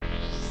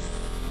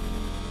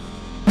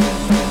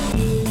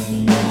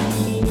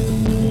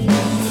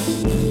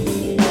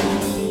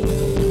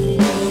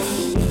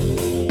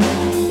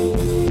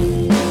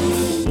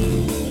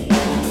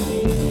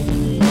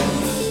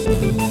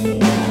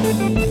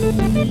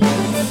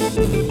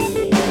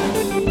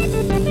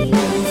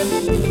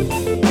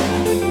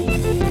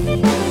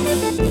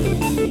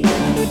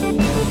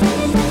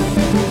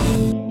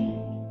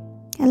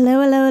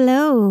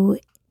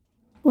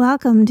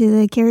Welcome to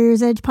the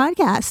Carrier's Edge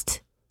podcast,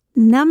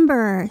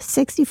 number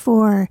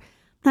 64. I'm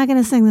not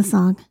going to sing the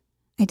song.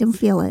 I don't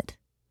feel it.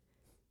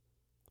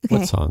 Okay.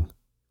 What song?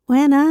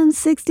 When I'm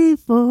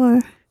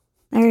 64.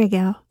 There you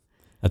go.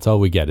 That's all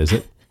we get, is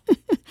it?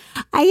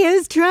 I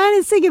was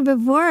trying to sing it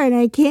before and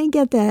I can't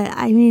get the,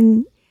 I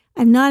mean,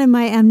 I'm not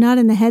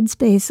in the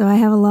headspace, so I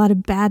have a lot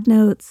of bad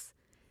notes.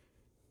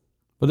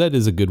 Well, that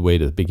is a good way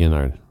to begin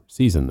our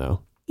season,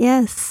 though.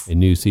 Yes. A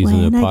new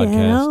season of podcast. When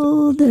I get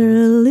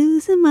older,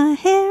 losing my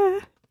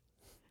hair.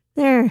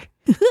 There.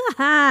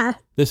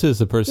 This is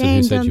the person Jane,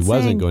 who said you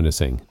wasn't sing. going to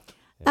sing.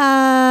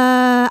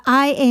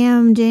 I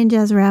am Jane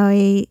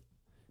Jazraoui,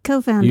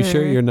 co-founder. You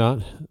sure you're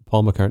not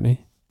Paul McCartney?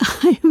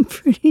 I am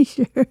pretty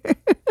sure.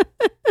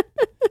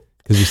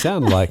 Because you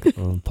sound like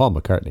Paul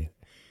McCartney.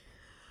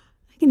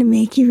 I'm going to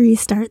make you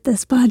restart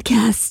this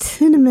podcast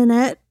in a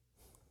minute.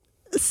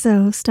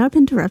 So stop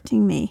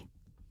interrupting me.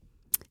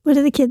 What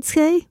do the kids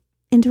say?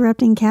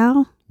 Interrupting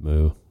cow?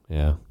 Moo,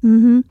 yeah.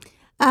 Mm-hmm.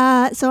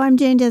 So I'm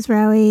Jane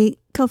Jazraoui,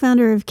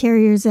 co-founder of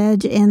Carrier's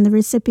Edge and the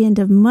recipient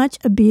of much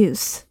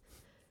abuse,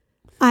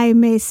 I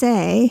may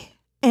say.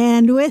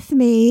 And with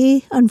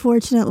me,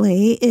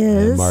 unfortunately,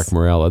 is... Mark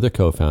Morell, other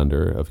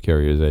co-founder of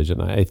Carrier's Edge,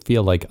 and I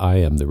feel like I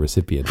am the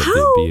recipient of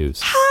the abuse.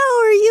 How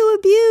are you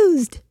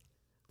abused?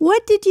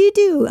 What did you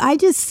do? I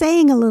just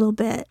sang a little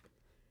bit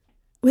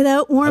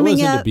without warming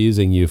up. I wasn't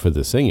abusing you for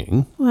the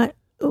singing. What?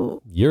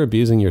 Oh. You're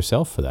abusing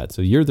yourself for that.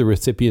 So you're the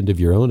recipient of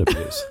your own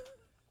abuse.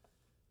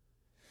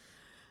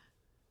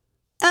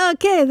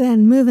 Okay,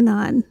 then, moving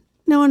on.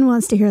 No one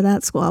wants to hear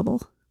that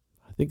squabble.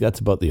 I think that's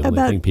about the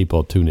only thing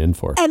people tune in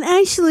for. And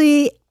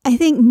actually, I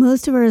think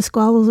most of our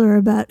squabbles are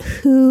about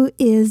who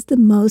is the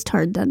most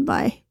hard done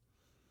by.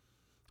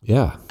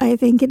 Yeah. I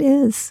think it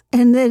is.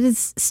 And it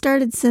has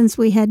started since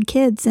we had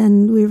kids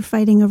and we were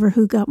fighting over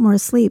who got more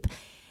sleep.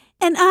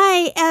 And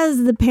I,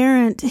 as the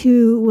parent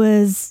who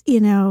was,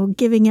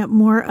 giving up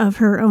more of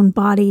her own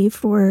body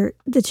for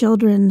the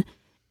children,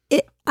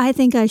 I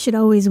think I should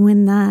always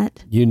win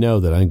that. You know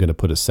that I'm going to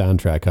put a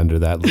soundtrack under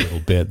that little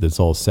bit that's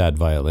all sad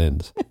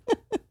violins.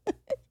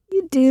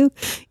 You do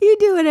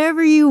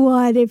whatever you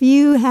want. If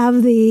you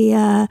have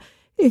the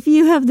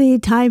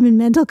time and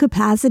mental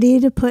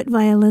capacity to put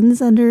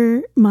violins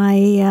under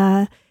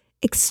my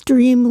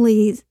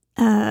extremely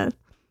I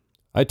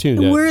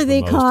tuned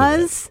worthy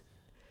cause.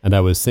 And I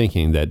was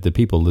thinking that the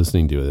people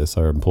listening to this,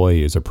 our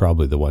employees, are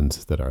probably the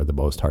ones that are the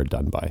most hard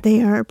done by.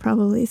 They are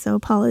probably, so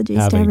apologies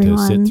to everyone. everyone.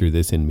 Having to sit through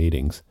this in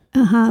meetings.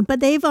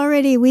 But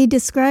we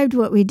described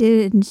what we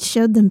did and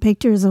showed them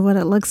pictures of what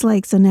it looks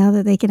like, so now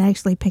that they can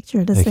actually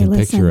picture it as they listen. They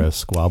can picture us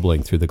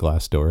squabbling through the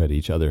glass door at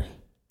each other.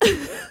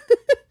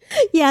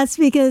 Yes,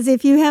 because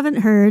if you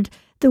haven't heard,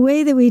 the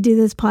way that we do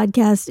this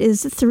podcast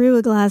is through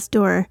a glass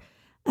door.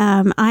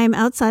 I'm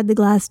outside the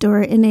glass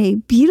door in a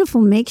beautiful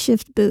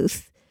makeshift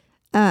booth.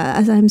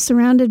 As I'm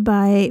surrounded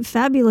by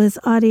fabulous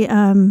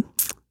audio,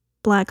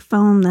 black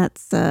foam,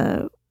 that's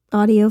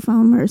audio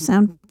foam or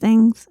sound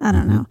things. I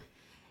don't know.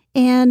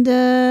 And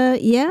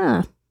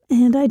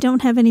and I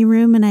don't have any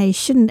room and I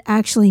shouldn't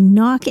actually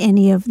knock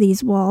any of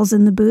these walls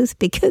in the booth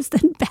because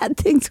then bad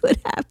things would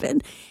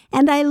happen.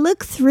 And I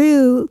look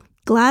through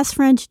glass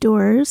French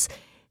doors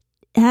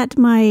at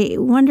my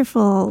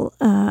wonderful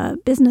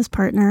business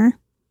partner.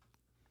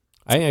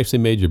 I actually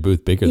made your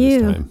booth bigger this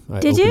time. I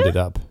opened it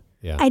up.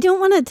 Yeah. I don't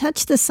want to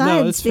touch the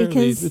sides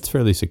because it's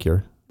fairly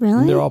secure. Really?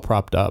 And they're all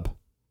propped up.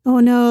 Oh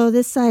no,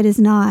 this side is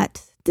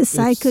not. This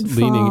side could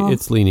fall.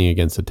 It's leaning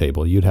against the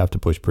table. You'd have to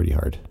push pretty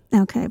hard.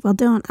 Okay, well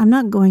I'm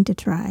not going to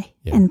try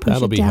and push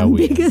that'll it be down. How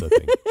we end the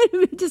thing.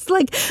 Just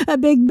like a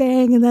big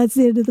bang and that's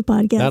the end of the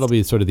podcast. That'll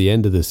be sort of the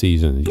end of the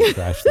season. You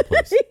crash the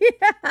place.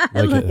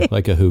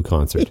 like a Who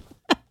concert.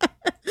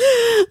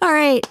 All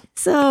right,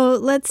 so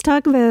let's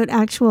talk about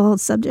actual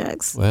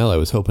subjects. Well, I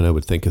was hoping I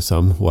would think of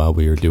some while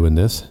we were doing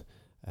this.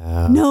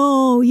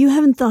 No, you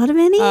haven't thought of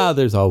any?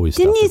 There's always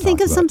Didn't stuff you to think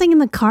talk of about. something in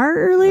the car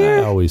earlier?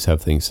 I always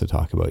have things to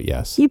talk about,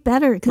 yes. You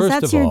better, because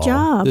that's your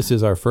job. This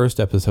is our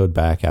first episode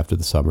back after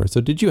the summer. So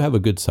did you have a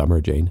good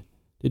summer, Jane?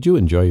 Did you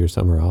enjoy your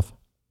summer off?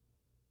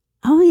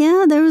 Oh,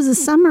 yeah, there was a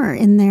summer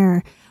in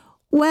there.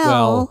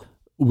 Well,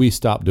 we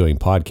stopped doing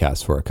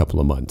podcasts for a couple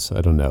of months.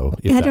 I don't know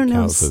if that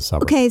counts as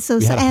summer. Okay, so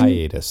we had a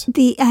hiatus.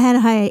 I had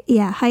a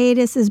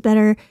hiatus is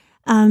better.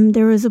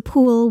 There was a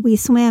pool. We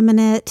swam in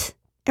it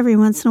every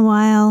once in a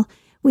while.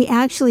 We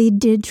actually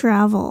did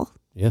travel.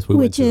 Yes, we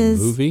went to a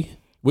movie.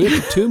 We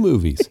went to 2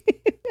 movies.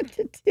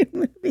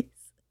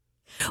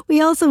 We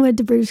also went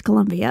to British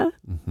Columbia,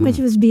 which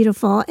was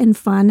beautiful and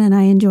fun, and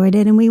I enjoyed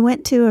it. And we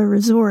went to a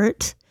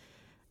resort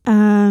up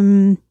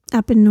in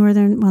not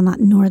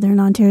northern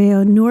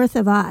Ontario, north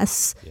of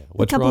us. Yeah.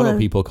 What Toronto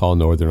people call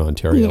Northern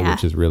Ontario,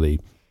 which is really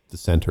the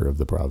center of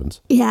the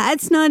province. Yeah,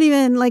 it's not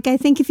even I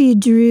think if you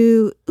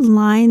drew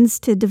lines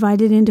to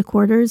divide it into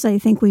quarters, I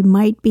think we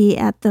might be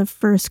at the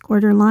first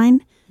quarter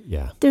line.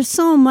 Yeah. There's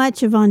so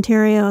much of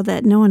Ontario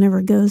that no one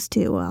ever goes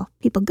to. Well,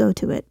 people go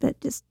to it, but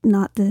just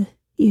not the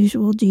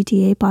usual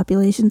GTA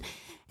population.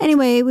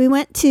 Anyway, we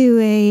went to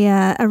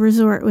a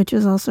resort, which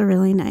was also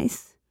really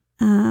nice.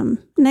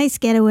 Nice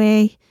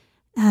getaway.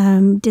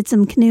 Did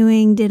some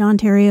canoeing, did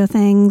Ontario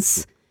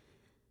things.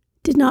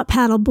 Did not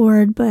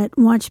paddleboard, but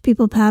watched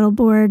people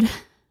paddleboard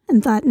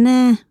and thought,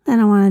 nah, I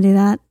don't want to do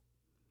that.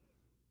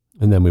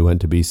 And then we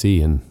went to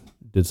BC and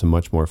did some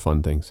much more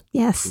fun things.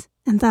 Yes.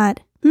 And thought,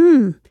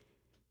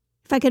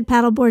 if I could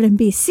paddleboard in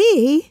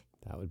BC,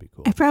 that would be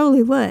cool. I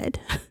probably would.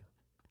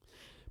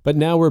 But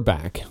now we're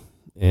back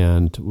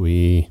and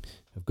we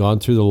have gone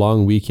through the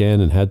long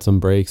weekend and had some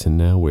breaks. And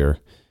now we're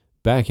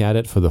back at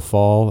it for the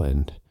fall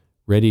and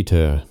ready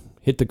to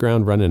hit the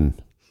ground running.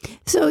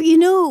 So, you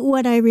know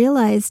what I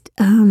realized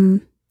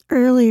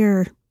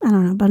earlier, I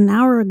don't know, about an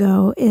hour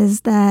ago,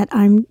 is that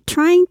I'm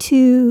trying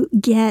to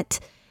get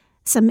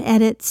some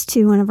edits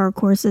to one of our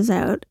courses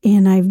out.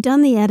 And I've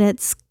done the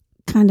edits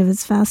kind of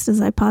as fast as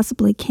I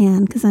possibly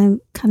can because I'm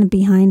kind of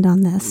behind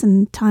on this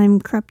and time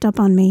crept up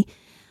on me.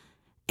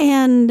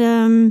 And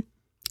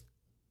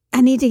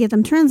I need to get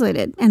them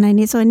translated. And I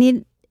need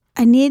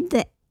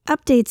the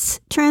updates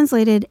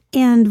translated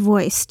and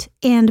voiced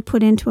and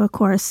put into a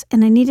course.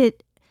 And I need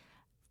it.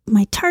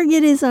 My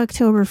target is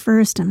October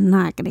 1st. I'm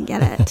not going to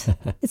get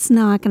it. It's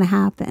not going to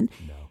happen.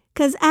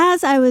 Because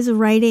as I was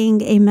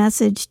writing a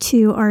message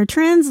to our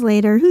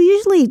translator, who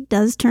usually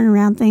does turn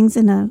around things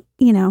in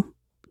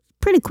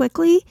pretty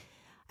quickly,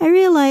 I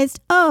realized,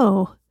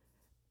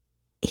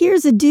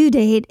 here's a due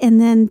date.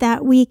 And then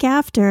that week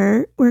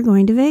after, we're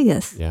going to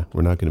Vegas. Yeah,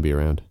 we're not going to be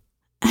around.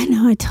 I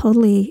know.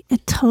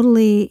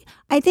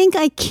 I think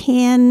I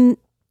can.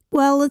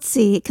 Well, let's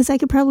see, because I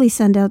could probably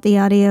send out the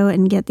audio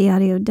and get the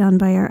audio done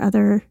by our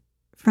other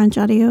French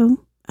audio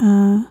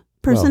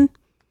person. Well,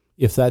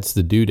 if that's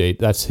the due date,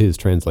 that's his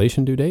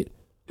translation due date.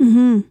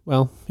 Mm-hmm.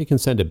 Well, he can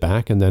send it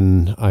back, and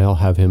then I'll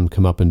have him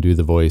come up and do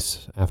the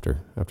voice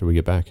after we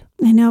get back.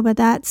 I know, but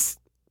that's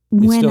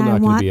it's when still I not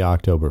going want. to be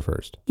October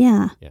 1st.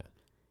 Yeah. Yeah.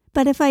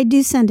 But if I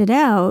do send it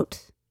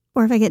out,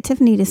 or if I get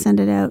Tiffany to send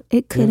it out,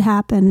 it could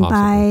happen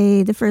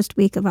by the first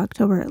week of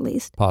October at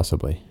least.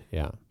 Possibly,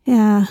 yeah.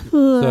 Yeah.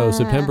 So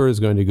September is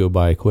going to go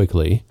by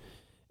quickly,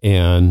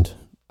 and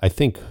I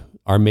think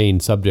our main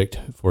subject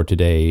for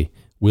today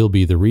will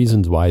be the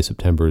reasons why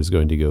September is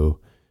going to go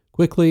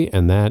quickly,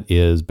 and that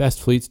is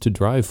best fleets to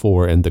drive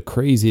for and the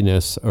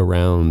craziness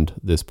around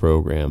this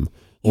program,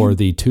 or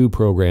the two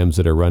programs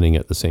that are running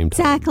at the same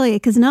time. Exactly,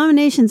 because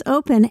nominations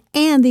open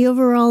and the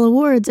overall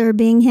awards are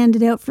being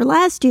handed out for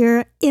last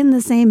year in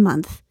the same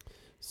month.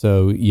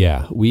 So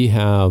yeah, we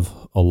have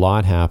a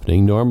lot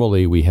happening.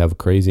 Normally we have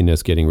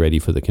craziness getting ready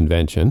for the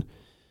convention,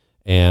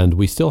 and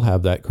we still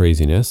have that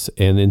craziness.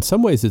 And in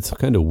some ways it's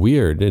kind of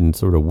weird and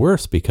sort of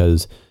worse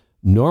because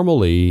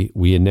normally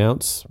we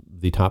announce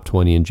the top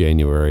 20 in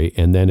January,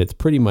 and then it's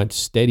pretty much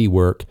steady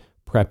work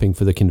prepping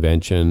for the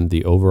convention,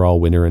 the overall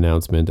winner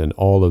announcement, and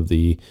all of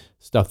the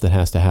stuff that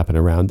has to happen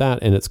around that.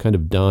 And it's kind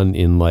of done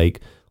in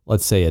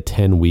let's say a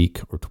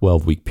 10-week or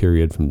 12-week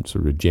period from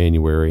sort of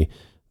January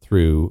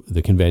through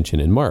the convention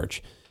in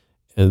March.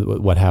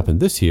 And what happened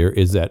this year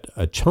is that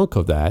a chunk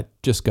of that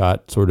just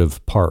got sort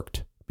of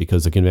parked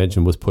because the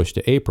convention was pushed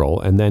to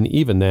April. And then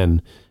even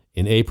then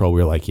in April,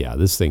 we were like, yeah,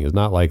 this thing is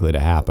not likely to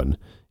happen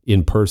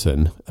in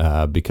person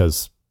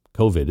because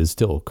COVID is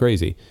still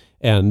crazy.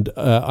 And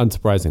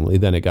unsurprisingly,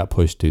 then it got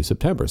pushed to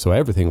September. So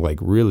everything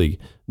really,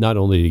 not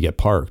only did it get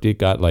parked, it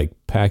got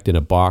packed in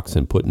a box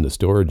and put in the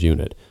storage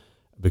unit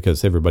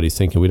because everybody's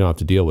thinking we don't have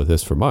to deal with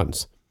this for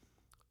months.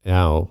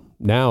 Now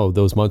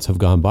those months have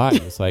gone by.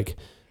 It's like,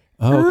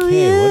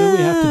 okay, what do we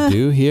have to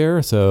do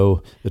here?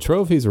 So the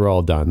trophies are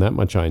all done. That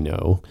much I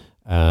know.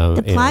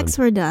 The plaques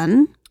were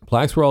done.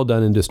 Plaques were all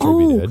done and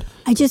distributed. Oh,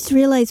 I just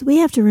realized we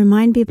have to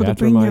remind people to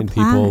bring their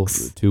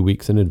plaques. People 2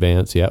 weeks in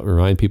advance. Yeah,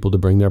 remind people to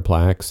bring their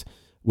plaques,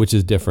 which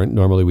is different.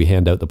 Normally we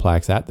hand out the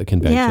plaques at the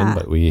convention,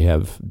 but we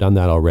have done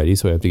that already.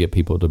 So we have to get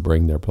people to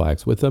bring their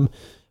plaques with them.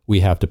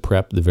 We have to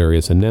prep the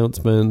various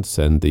announcements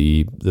and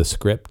the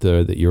script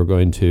that you're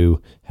going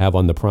to have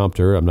on the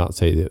prompter. I'm not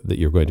saying that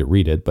you're going to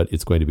read it, but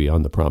it's going to be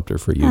on the prompter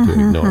for you to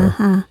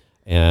ignore.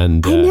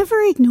 And I never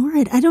ignore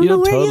it. I don't know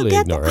where totally you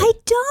get that. I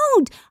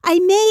don't. I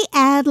may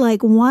add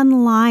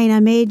one line. I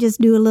may just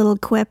do a little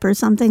quip or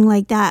something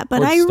like that,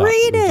 but I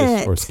read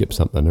it. Or skip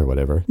something or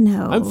whatever.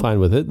 No. I'm fine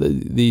with it.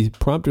 The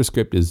prompter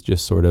script is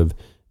just sort of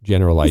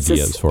general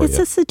ideas for you. It's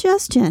a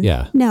suggestion.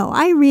 Yeah. No,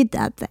 I read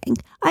that thing.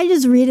 I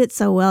just read it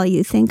so well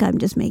you think I'm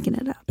just making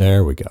it up.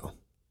 There we go.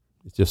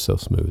 It's just so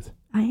smooth.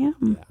 I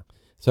am. Yeah.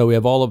 So we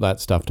have all of that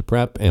stuff to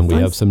prep, and we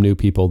have some new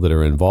people that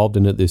are involved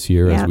in it this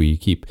year as we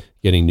keep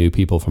getting new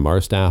people from our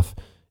staff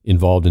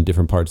involved in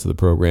different parts of the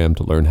program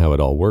to learn how it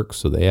all works.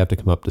 So they have to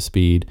come up to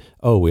speed.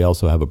 Oh, we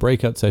also have a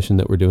breakout session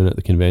that we're doing at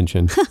the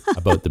convention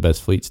about the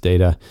best fleets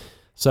data.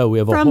 So we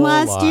have a whole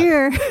lot. From last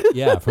year.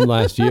 Yeah, from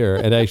last year.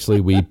 And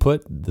actually, we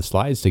put the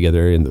slides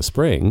together in the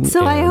spring.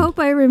 So I hope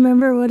I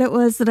remember what it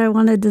was that I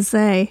wanted to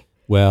say.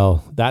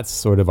 Well, that's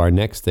sort of our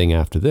next thing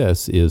after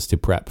this is to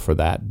prep for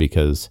that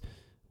because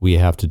we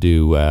have to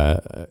do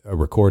a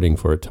recording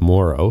for it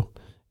tomorrow.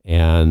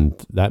 And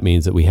that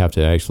means that we have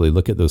to actually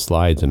look at those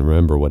slides and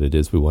remember what it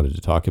is we wanted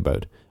to talk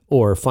about,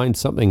 or find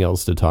something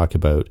else to talk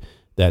about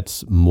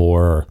that's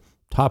more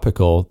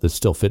topical that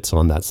still fits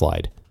on that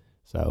slide.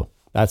 So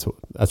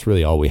that's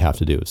really all we have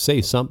to do, is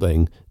say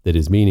something that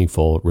is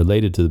meaningful,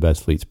 related to the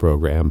Best Fleets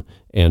program,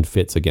 and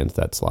fits against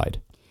that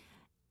slide.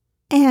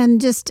 And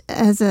just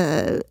as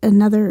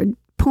another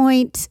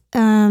point,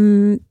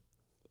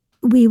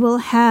 we will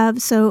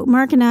have, so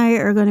Mark and I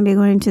are going to be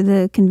going to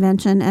the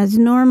convention as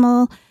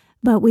normal,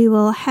 but we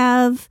will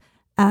have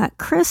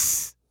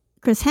Chris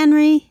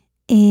Henry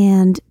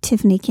and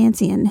Tiffany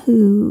Cancian,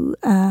 who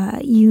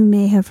you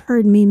may have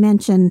heard me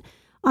mention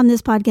on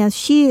this podcast.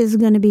 She is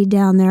going to be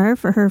down there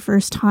for her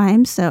first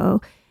time.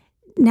 So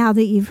now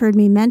that you've heard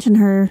me mention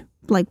her,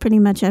 like pretty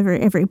much every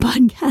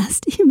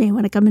podcast, you may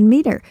want to come and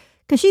meet her,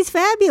 because she's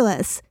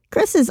fabulous.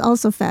 Chris is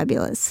also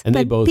fabulous. And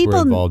they both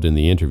were involved in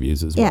the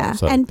interviews as well. Yeah,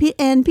 So.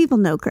 and people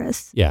know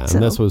Chris. Yeah, so.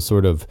 And this was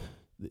sort of,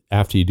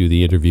 after you do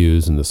the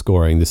interviews and the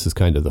scoring, this is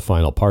kind of the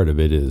final part of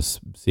it, is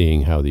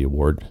seeing how the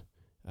award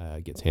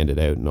gets handed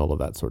out and all of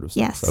that sort of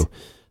stuff. Yes. So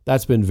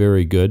that's been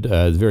very good.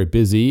 It's very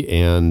busy,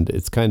 and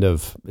it's going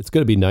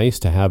to be nice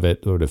to have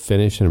it sort of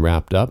finished and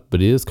wrapped up,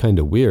 but it is kind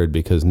of weird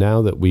because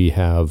now that we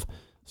have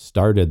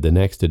started the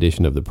next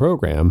edition of the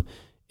program,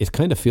 it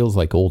kind of feels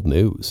like old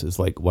news. It's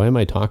like, why am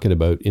I talking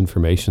about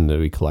information that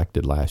we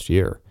collected last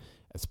year?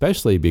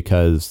 Especially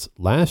because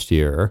last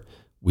year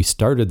we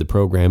started the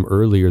program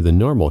earlier than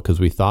normal because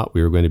we thought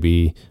we were going to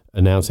be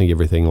announcing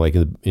everything like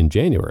in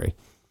January.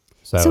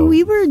 So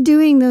we were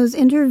doing those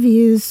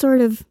interviews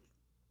sort of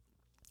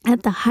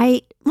at the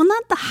height, well,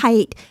 not the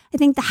height. I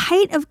think the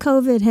height of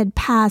COVID had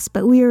passed,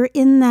 but we were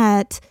in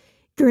that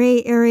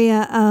gray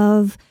area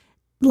of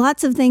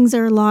lots of things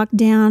are locked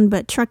down,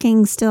 but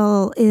trucking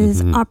still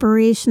is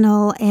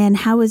operational. And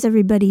how is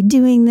everybody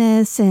doing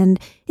this? And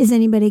is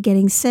anybody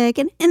getting sick?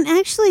 And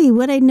actually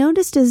what I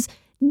noticed is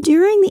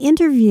during the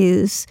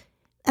interviews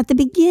at the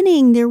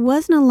beginning, there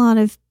wasn't a lot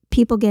of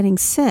people getting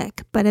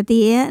sick, but at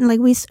the end, like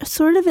we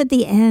sort of at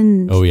the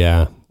end. Oh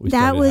yeah.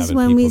 That was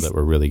when people that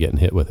were really getting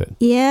hit with it.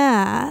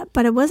 Yeah.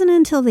 But it wasn't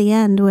until the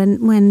end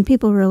when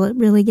people were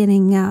really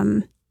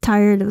getting,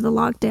 tired of the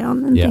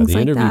lockdown and things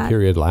like that. Yeah, the interview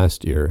period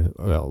last year,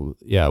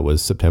 it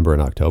was September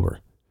and October.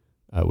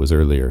 It was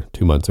earlier,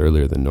 2 months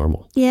earlier than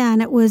normal. Yeah, and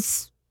it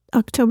was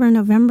October,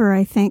 November,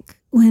 I think,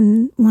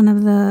 when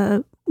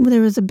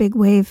there was a big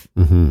wave.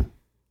 Mm-hmm.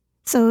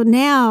 So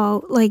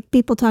now, like,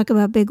 people talk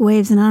about big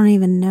waves and I don't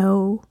even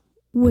know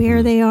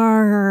where they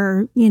are,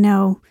 or,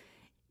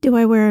 do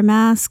I wear a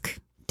mask?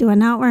 Do I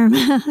not wear a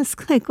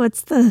mask? Like,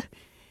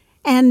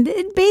 and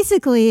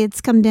basically,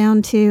 it's come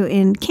down to,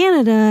 in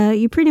Canada,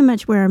 you pretty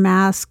much wear a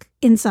mask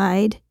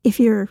inside if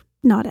you're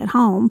not at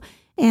home,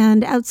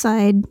 and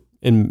outside.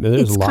 And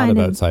there's a lot of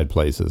outside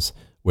places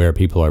where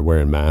people are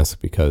wearing masks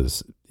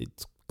because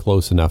it's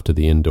close enough to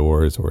the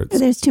indoors, or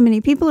there's too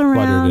many people around.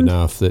 Cluttered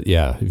enough that,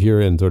 if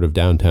you're in sort of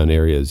downtown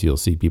areas, you'll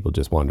see people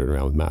just wandering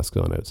around with masks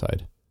on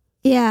outside.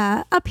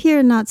 Yeah, up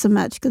here, not so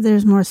much because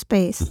there's more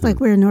space. Like,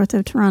 we're north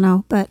of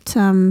Toronto, but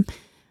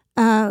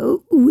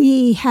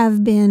we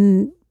have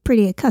been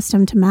pretty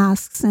accustomed to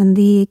masks, and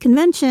the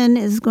convention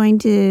is going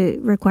to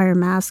require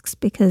masks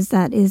because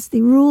that is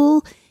the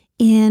rule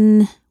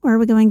in, where are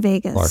we going?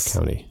 Vegas.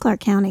 Clark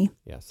County.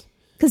 Yes.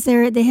 Because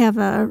they have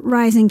a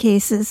rise in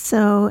cases,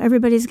 so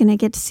everybody's going to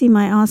get to see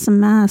my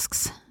awesome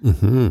masks.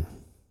 Mm-hmm.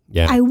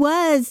 Yeah. I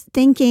was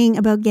thinking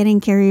about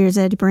getting Carrier's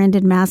Edge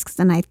branded masks,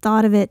 and I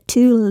thought of it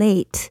too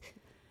late.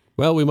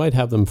 Well, we might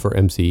have them for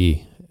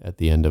MCE at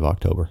the end of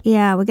October.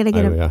 Yeah, we got to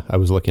get them. Yeah, I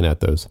was looking at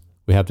those.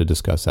 We have to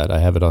discuss that. I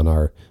have it on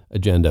our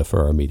agenda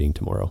for our meeting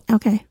tomorrow.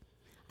 Okay.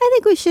 I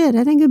think we should.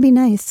 I think it would be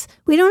nice.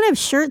 We don't have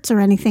shirts or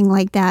anything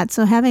like that,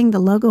 so having the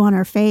logo on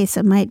our face,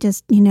 it might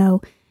just,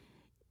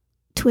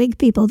 twig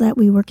people that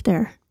we work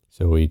there.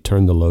 So we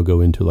turn the logo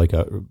into like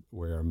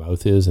where our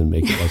mouth is and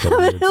make it like a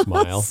weird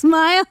smile.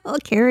 Smile.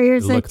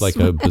 Carrier's Edge. Look like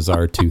a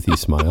bizarre toothy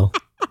smile.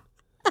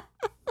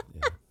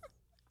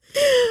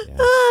 Yeah.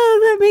 Oh,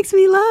 that makes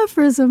me laugh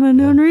for some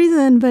unknown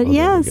reason, but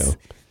yes.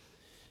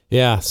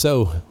 Yeah,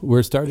 so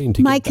we're starting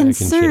to get back in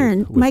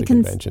shape with the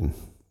convention.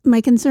 My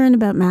concern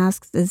about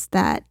masks is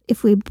that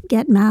if we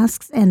get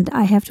masks and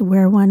I have to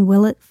wear one,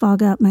 will it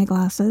fog up my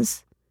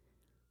glasses?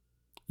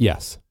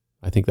 Yes.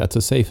 I think that's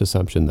a safe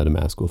assumption that a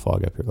mask will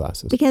fog up your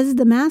glasses. Because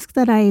the mask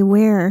that I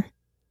wear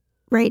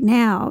right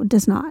now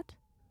does not.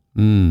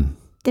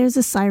 There's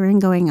a siren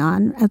going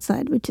on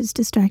outside, which is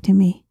distracting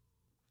me.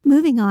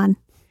 Moving on.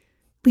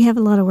 We have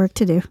a lot of work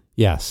to do.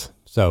 Yes.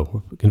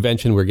 So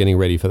convention, we're getting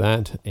ready for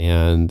that.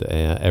 And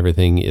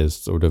everything is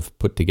sort of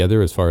put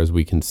together as far as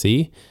we can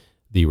see.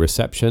 The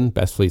reception,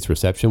 Best Fleets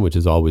reception, which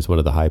is always one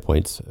of the high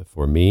points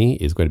for me,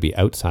 is going to be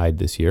outside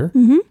this year.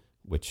 Mm-hmm.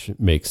 Which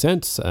makes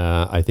sense.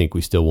 I think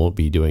we still won't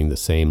be doing the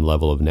same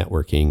level of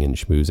networking and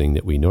schmoozing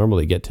that we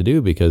normally get to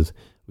do because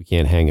we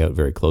can't hang out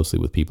very closely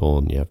with people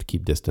and you have to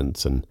keep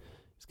distance, and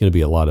it's going to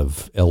be a lot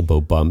of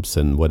elbow bumps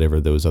and whatever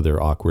those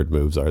other awkward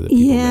moves are that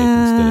people make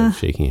instead of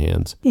shaking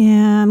hands.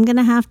 Yeah, I'm going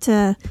to have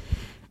to.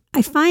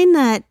 I find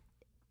that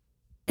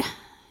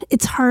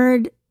it's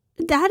hard.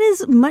 That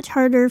is much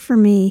harder for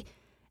me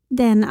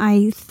than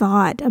I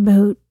thought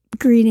about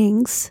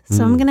greetings.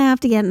 So I'm going to have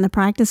to get in the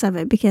practice of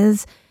it,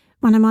 because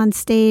when I'm on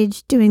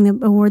stage doing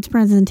the awards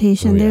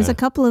presentation, there's a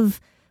couple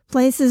of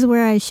places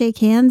where I shake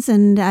hands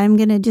and I'm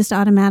going to just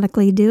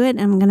automatically do it.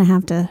 I'm going to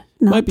have to not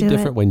do it. Might be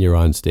different when you're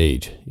on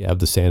stage. You have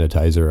the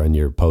sanitizer on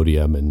your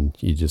podium and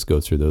you just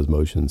go through those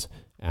motions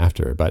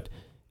after. But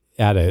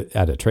at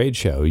a trade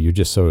show, you're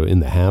just sort of in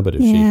the habit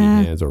of shaking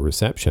hands or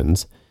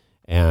receptions.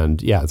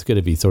 And it's going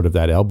to be sort of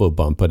that elbow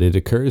bump. But it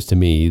occurs to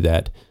me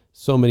that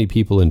so many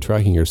people in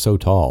trucking are so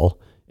tall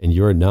and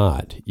you're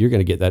not, you're going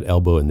to get that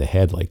elbow in the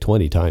head like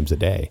 20 times a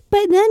day.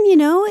 But then,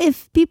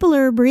 if people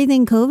are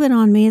breathing COVID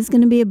on me, it's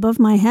going to be above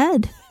my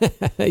head.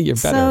 You're better.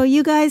 So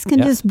you guys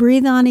can just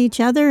breathe on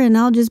each other and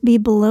I'll just be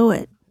below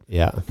it.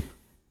 Yeah.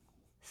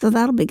 So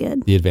that'll be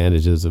good. The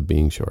advantages of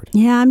being short.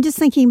 Yeah, I'm just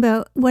thinking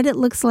about what it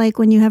looks like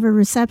when you have a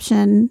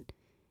reception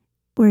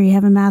where you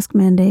have a mask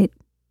mandate.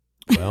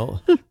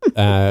 Well,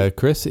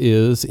 Chris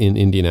is in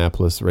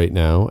Indianapolis right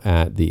now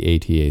at the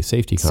ATA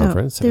Safety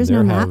Conference. So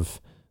there's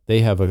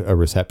they have a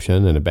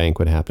reception and a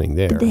banquet happening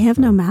there. But they have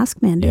no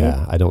mask mandate.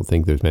 Yeah, I don't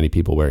think there's many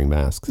people wearing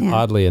masks. Yeah.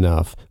 Oddly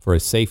enough, for a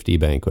safety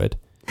banquet,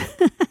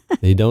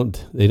 they don't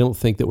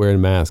think that wearing a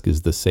mask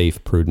is the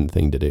safe, prudent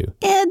thing to do.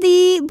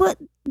 But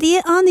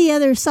on the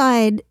other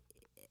side,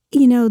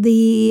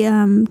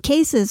 the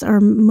cases are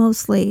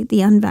mostly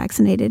the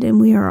unvaccinated,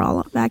 and we are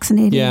all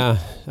vaccinated. Yeah,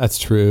 that's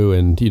true.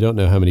 And you don't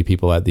know how many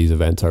people at these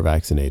events are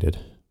vaccinated.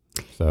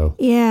 So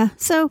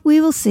we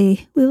will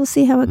see. We will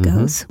see how it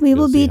goes. We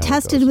will be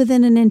tested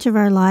within an inch of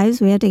our lives.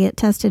 We have to get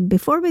tested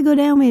before we go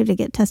down. We have to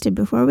get tested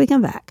before we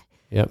come back.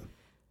 Yep.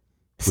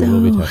 So we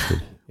will be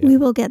tested. Yep. We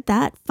will get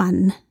that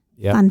fun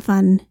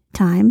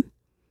time.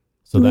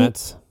 So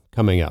that's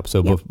coming up.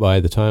 So by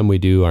the time we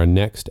do our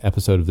next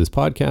episode of this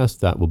podcast,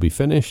 that will be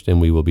finished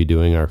and we will be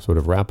doing our sort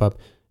of wrap up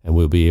and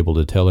we'll be able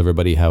to tell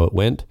everybody how it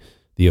went.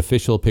 The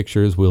official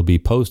pictures will be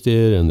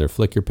posted and their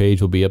Flickr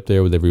page will be up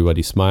there with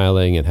everybody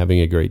smiling and having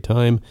a great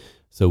time.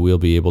 So we'll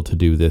be able to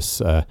do this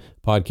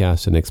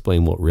podcast and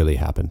explain what really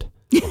happened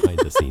behind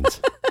the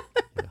scenes.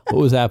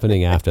 What was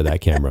happening after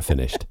that camera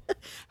finished?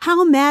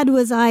 How mad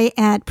was I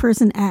at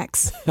person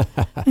X?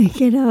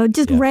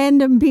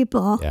 Random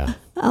people. Yeah.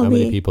 How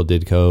many people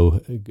did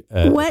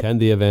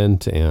attend the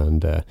event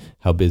and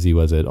how busy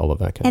was it? All of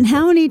that kind of stuff. And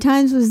how many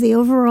times was the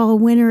overall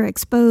winner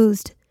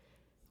exposed?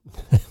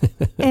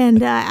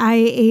 And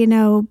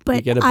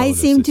I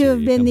seem to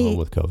have been home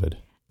with COVID.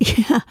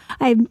 Yeah.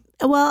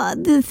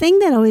 The thing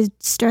that always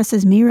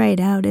stresses me right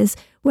out is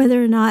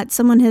whether or not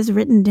someone has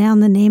written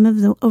down the name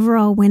of the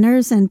overall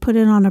winners and put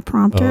it on a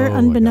prompter,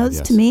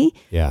 unbeknownst to me.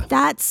 Yeah.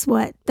 That's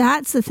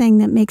the thing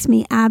that makes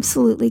me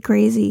absolutely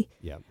crazy.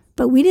 Yeah.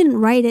 But we didn't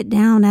write it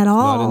down at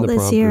all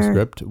this year. Not in the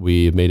prompter script.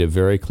 We made it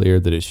very clear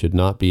that it should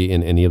not be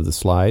in any of the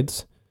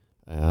slides.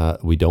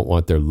 We don't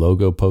want their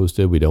logo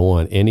posted. We don't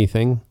want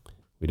anything.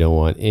 We don't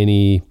want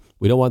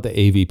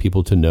the AV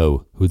people to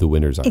know who the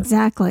winners are.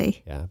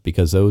 Exactly. Yeah,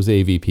 because those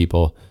AV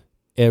people,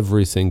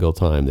 every single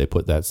time they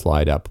put that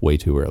slide up way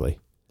too early.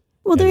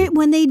 Well,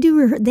 when they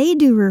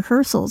do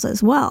rehearsals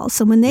as well.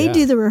 So when they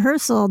do the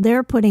rehearsal,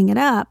 they're putting it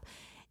up,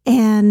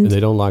 and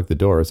they don't lock the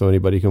door so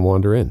anybody can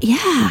wander in.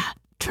 Yeah,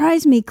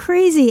 drives me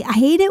crazy. I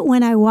hate it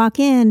when I walk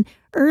in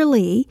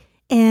early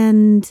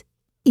and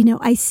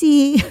I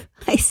see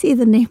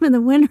the name of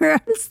the winner. I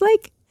was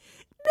like,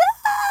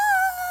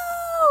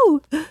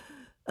 no.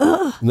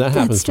 Ugh, and that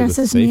happens with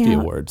the safety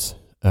awards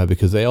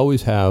because they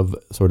always have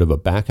sort of a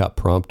backup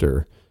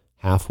prompter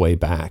halfway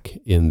back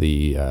in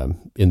the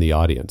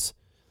audience.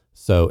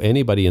 So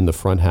anybody in the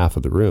front half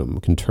of the room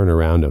can turn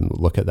around and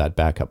look at that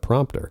backup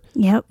prompter.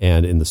 Yep.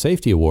 And in the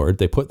safety award,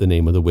 they put the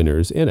name of the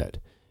winners in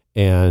it.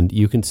 And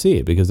you can see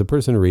it because the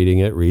person reading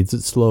it reads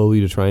it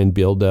slowly to try and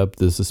build up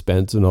the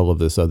suspense and all of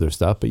this other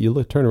stuff. But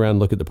you turn around and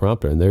look at the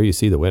prompter and there you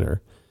see the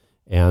winner.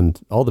 And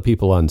all the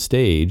people on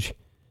stage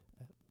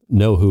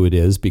know who it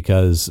is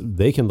because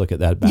they can look at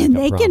that backup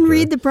prompter. They can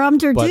read the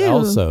prompter but too. But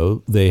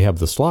also they have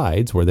the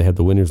slides where they have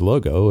the winner's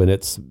logo and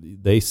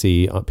they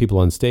see people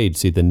on stage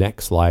see the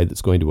next slide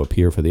that's going to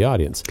appear for the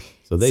audience.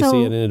 So they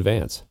see it in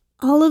advance.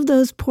 All of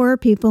those poor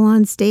people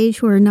on stage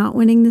who are not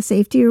winning the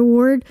safety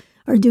award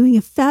are doing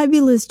a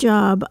fabulous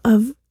job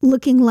of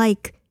looking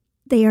like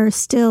they are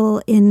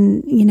still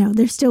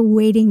they're still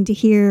waiting to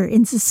hear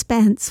in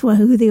suspense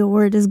who the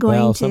award is going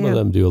to. Well, some of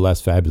them do a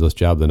less fabulous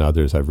job than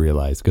others, I've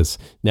realized, because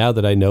now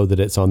that I know that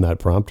it's on that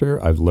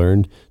prompter, I've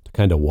learned to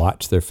kind of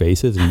watch their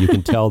faces and you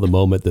can tell the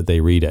moment that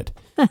they read it.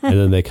 And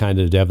then they kind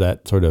of have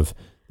that sort of,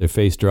 their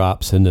face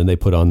drops and then they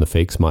put on the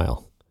fake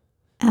smile.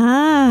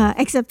 Ah,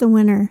 except the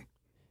winner.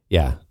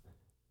 Yeah.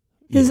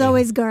 Who's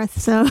always Garth,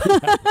 so.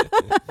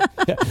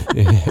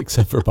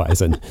 Except for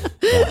Bison,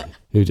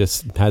 who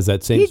just has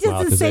that same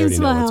smile because they already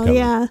know what's coming.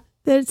 Yeah,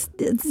 it's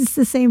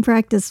the same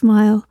practice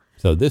smile.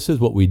 So this is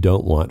what we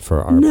don't want for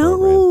our program.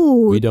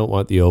 No. We don't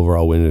want the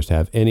overall winners to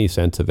have any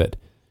sense of it.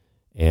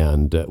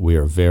 And we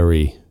are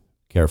very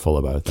careful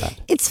about that.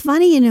 It's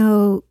funny,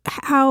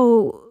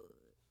 how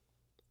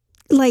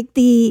like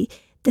the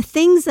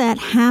things that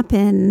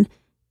happen,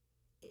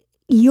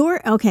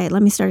 okay,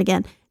 let me start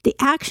again. The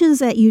actions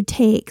that you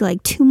take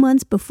like 2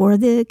 months before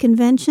the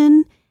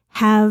convention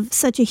have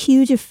such a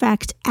huge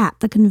effect at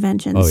the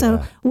convention.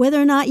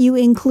 Whether or not you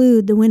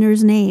include the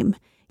winner's name,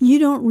 you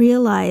don't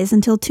realize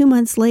until 2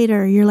 months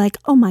later, you're like,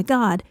 oh my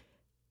God,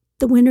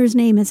 the winner's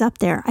name is up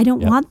there. I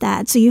don't want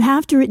that. So you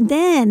have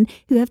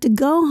to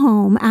go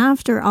home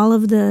after all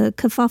of the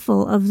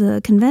kerfuffle of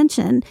the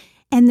convention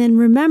and then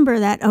remember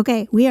that,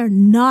 okay, we are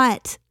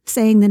not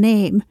saying the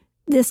name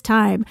this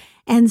time.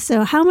 And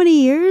so how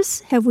many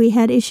years have we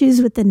had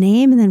issues with the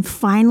name? And then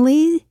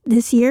finally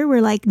this year,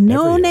 we're like,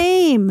 no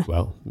name.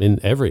 Well, in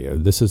every year.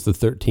 This is the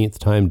 13th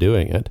time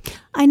doing it.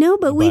 I know,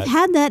 but we've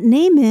had that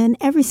name in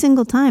every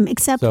single time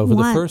except once. So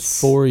for the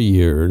first 4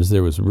 years,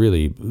 there was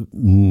really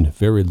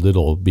very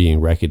little being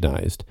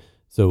recognized.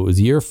 So it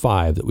was year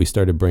 5 that we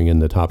started bringing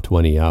the top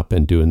 20 up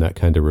and doing that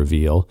kind of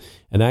reveal.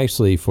 And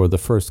actually for the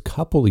first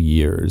couple of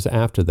years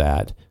after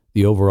that,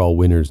 the overall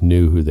winners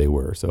knew who they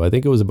were. So I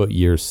think it was about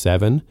year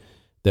 7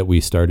 that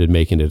we started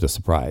making it a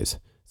surprise.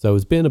 So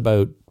it's been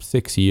about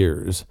 6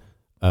 years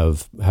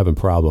of having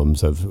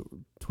problems of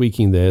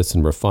tweaking this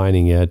and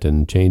refining it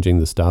and changing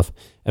the stuff.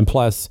 And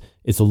plus,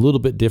 it's a little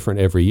bit different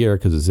every year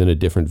because it's in a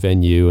different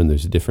venue and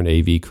there's a different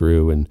AV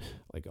crew and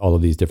like all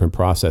of these different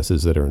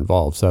processes that are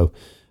involved. So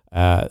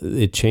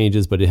it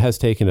changes, but it has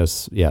taken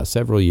us,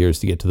 several years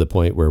to get to the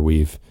point where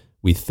we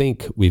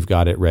think we've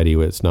got it ready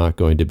where it's not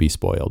going to be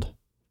spoiled.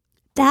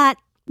 That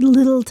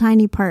little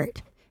tiny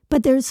part.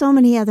 But there's so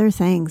many other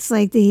things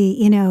like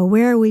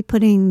where are we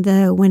putting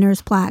the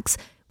winners' plaques?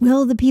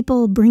 Will the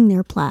people bring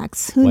their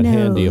plaques? Who knows? What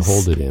hand do you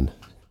hold it in?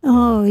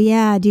 Oh,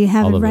 yeah. Do you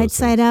have it right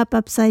side up,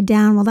 upside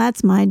down? Well,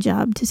 that's my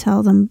job to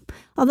tell them.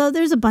 Although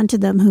there's a bunch of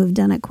them who have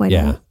done it quite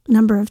a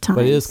number of times.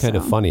 But it is kind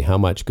of funny how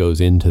much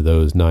goes into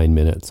those 9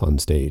 minutes on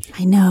stage.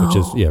 I know. Which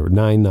is,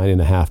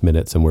 9.5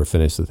 minutes and we're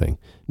finished the thing.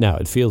 Now,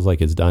 it feels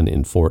like it's done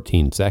in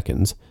 14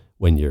 seconds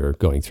when you're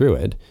going through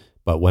it.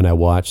 But when I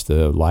watch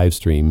the live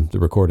stream, the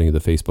recording of the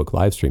Facebook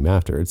live stream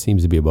after, it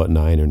seems to be about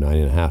 9 or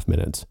 9.5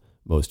 minutes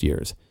most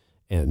years.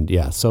 And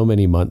so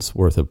many months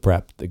worth of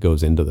prep that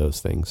goes into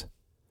those things.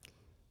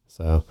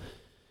 So,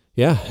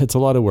 it's a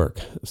lot of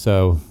work.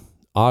 So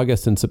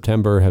August and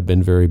September have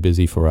been very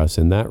busy for us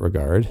in that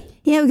regard.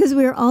 Yeah, because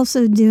we're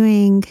also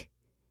prepping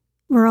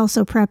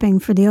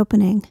for the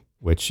opening.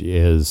 Which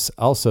is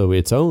also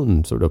its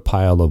own sort of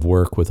pile of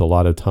work with a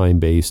lot of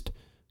time-based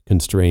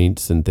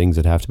constraints and things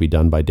that have to be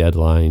done by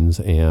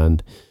deadlines.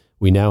 And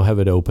we now have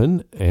it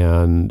open,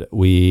 and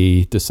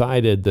we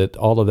decided that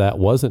all of that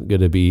wasn't going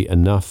to be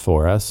enough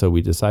for us. So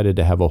we decided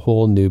to have a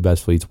whole new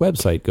Best Fleets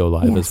website go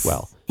live as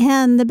well.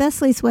 And the Best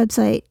Fleets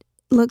website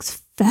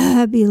looks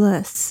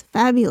fabulous.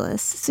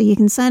 So you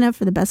can sign up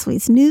for the Best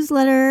Fleets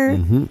newsletter.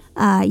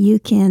 Mm-hmm. You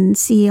can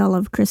see all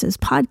of Chris's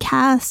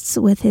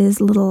podcasts with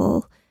his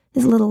little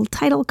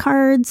title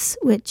cards,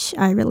 which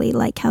I really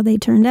like how they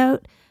turned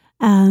out.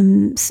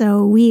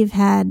 So we've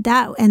had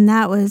that, and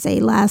that was a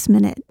last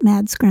minute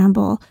mad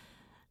scramble.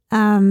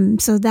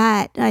 So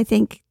that, I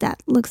think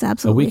that looks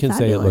absolutely fabulous.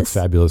 We can say it looks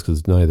fabulous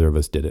because neither of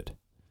us did it.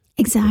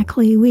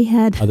 Exactly. We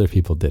had other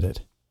people did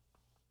it.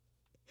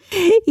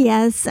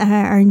 Yes.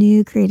 Our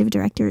new creative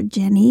director,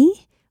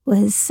 Jenny,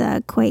 was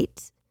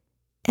quite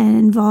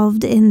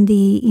involved in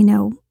the,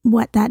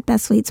 what that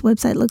Best Fleets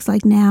website looks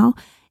like now.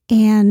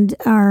 And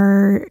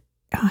I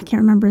can't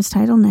remember his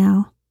title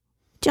now.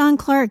 John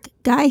Clark,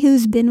 guy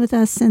who's been with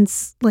us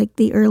since like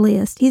the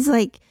earliest. He's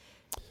like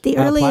the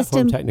earliest.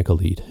 Platform technical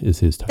lead is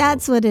his title.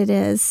 That's what it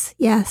is.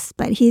 Yes.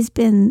 But he's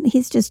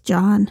just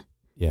John.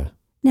 Yeah.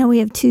 Now we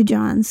have 2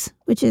 Johns,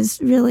 which is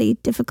really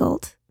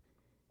difficult.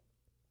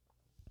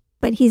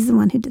 But he's the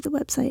one who did the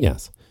website.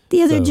 Yes.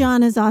 The other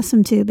John is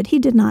awesome too, but he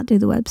did not do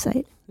the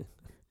website.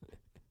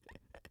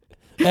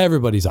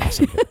 Everybody's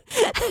awesome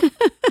here.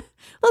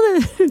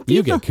 Well,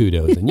 you get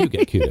kudos and you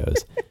get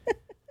kudos.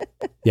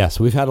 Yes,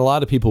 we've had a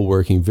lot of people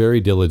working very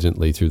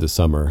diligently through the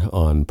summer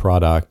on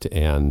product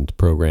and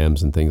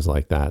programs and things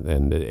like that.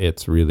 And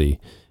it's really,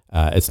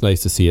 it's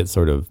nice to see it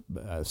sort of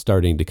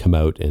starting to come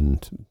out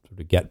and sort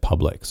of get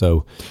public.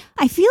 So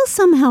I feel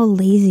somehow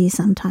lazy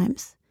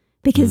sometimes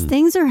because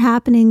things are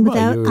happening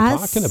without you were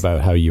us. Talking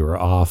about how you were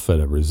off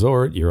at a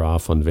resort, you're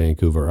off on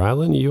Vancouver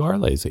Island. You are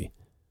lazy.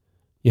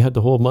 You had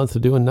the whole month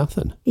of doing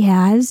nothing.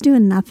 Yeah, I was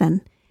doing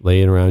nothing.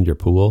 Laying around your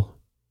pool.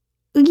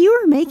 You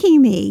were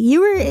making me.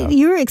 You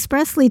were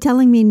expressly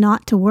telling me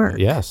not to work.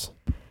 Yes.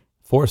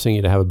 Forcing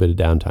you to have a bit of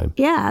downtime.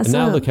 Yeah. And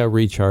now look how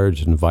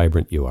recharged and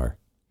vibrant you are.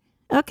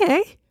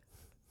 Okay.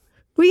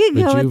 We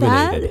could go with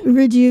that.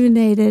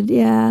 Rejuvenated,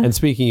 yeah. And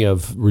speaking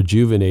of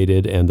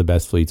rejuvenated and the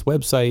Best Fleets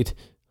website,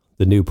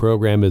 the new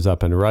program is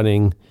up and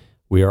running.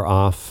 We are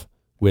off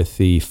with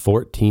the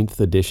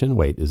 14th edition.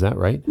 Wait, is that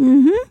right?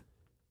 Mm-hmm.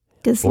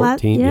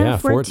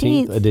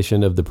 14th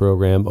edition of the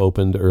program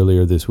opened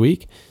earlier this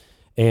week.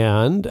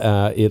 And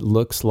it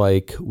looks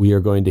like we are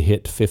going to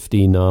hit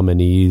 50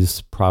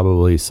 nominees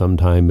probably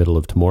sometime middle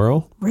of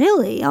tomorrow.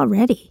 Really?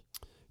 Already?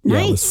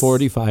 Nice. Yeah, it was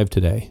 45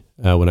 today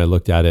when I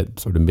looked at it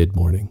sort of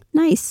mid-morning.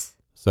 Nice.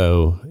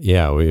 So,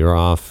 yeah, we are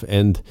off.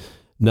 And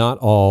not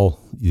all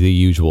the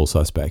usual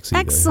suspects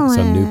either. Excellent.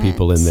 Some new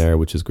people in there,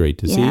 which is great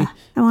to see.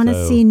 I want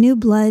to see new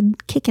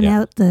blood kicking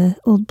out the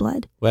old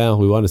blood. Well,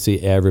 we want to see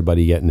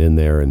everybody getting in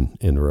there and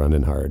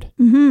running hard.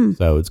 Mm-hmm.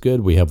 So it's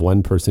good. We have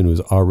one person who's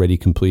already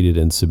completed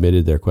and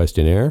submitted their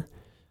questionnaire,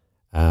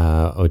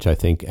 which I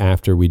think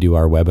after we do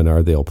our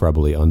webinar, they'll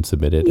probably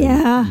unsubmit it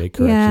and make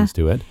corrections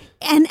to it.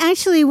 And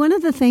actually, one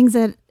of the things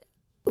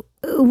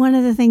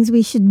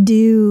we should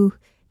do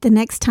the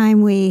next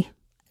time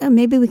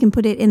maybe we can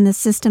put it in the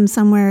system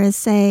somewhere, is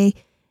say,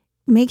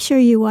 make sure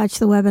you watch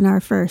the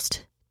webinar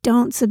first.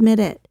 Don't submit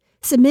it.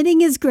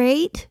 Submitting is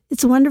great.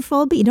 It's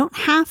wonderful, but you don't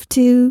have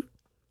to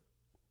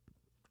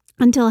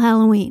until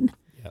Halloween.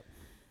 Yep.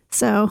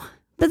 So,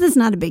 but that's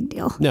not a big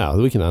deal. No,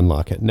 we can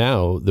unlock it.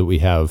 Now that we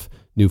have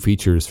new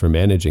features for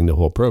managing the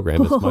whole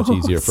program, it's much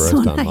easier for us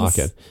to unlock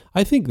it.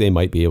 I think they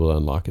might be able to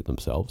unlock it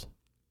themselves.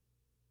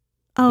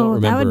 Oh,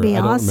 that would be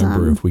awesome. I don't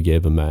remember if we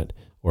gave them that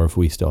or if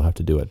we still have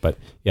to do it. But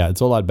yeah, it's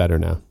a lot better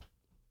now.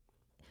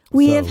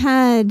 We have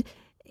had,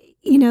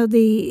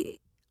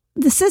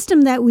 the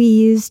system that we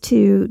use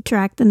to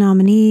track the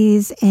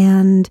nominees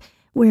and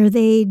where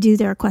they do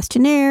their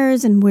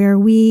questionnaires and where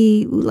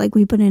we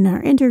put in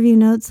our interview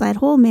notes, that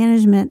whole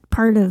management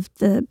part of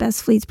the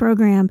Best Fleets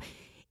program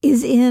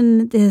is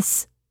in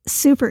this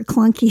super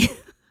clunky.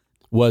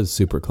 Was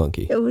super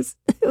clunky. It was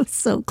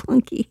so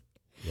clunky.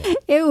 Yeah.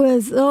 It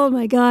was, oh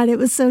my God, it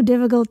was so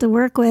difficult to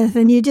work with.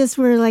 And you just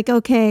were like,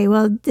 okay,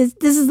 well, this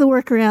is the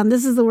workaround.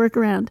 This is the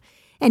workaround.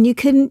 And you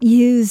couldn't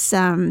use,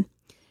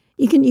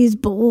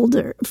 bold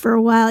for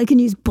a while. You can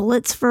use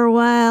bullets for a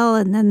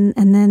while.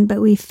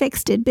 But we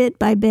fixed it bit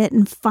by bit.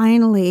 And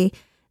finally,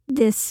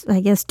 I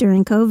guess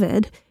during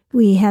COVID,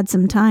 we had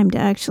some time to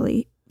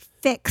actually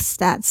fix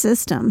that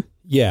system.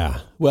 Yeah.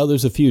 Well,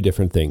 there's a few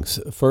different things.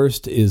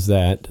 First is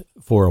that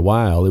for a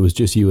while, it was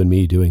just you and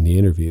me doing the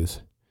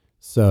interviews.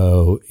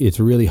 So it's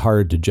really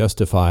hard to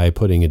justify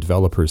putting a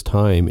developer's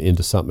time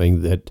into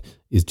something that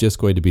is just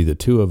going to be the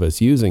two of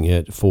us using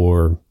it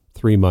for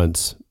 3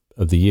 months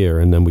of the year.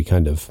 And then we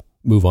kind of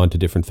move on to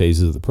different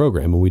phases of the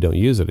program and we don't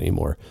use it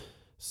anymore.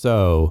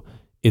 So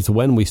it's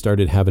when we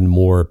started having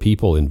more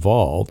people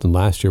involved. And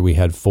last year we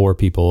had 4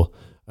 people.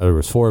 There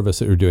was 4 of us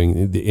that were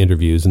doing the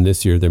interviews. And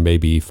this year there may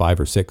be 5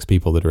 or 6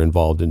 people that are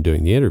involved in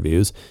doing the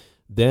interviews.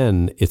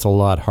 Then it's a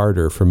lot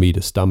harder for me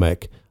to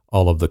stomach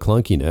all of the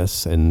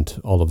clunkiness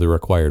and all of the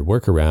required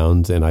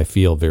workarounds. And I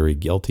feel very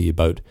guilty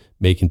about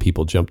making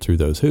people jump through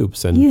those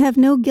hoops. And you have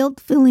no guilt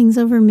feelings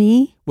over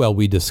me? Well,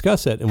 we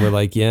discuss it and we're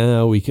like,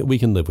 yeah, we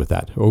can live with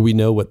that. Or we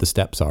know what the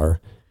steps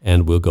are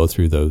and we'll go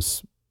through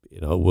those,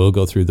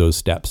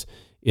 steps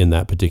in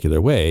that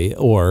particular way.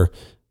 Or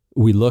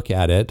we look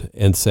at it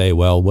and say,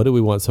 well, what do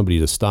we want somebody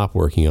to stop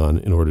working on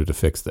in order to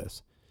fix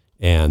this?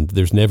 And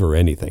there's never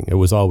anything. It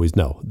was always,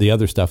 no, the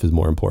other stuff is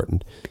more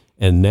important.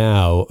 And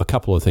now a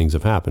couple of things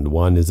have happened.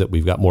 One is that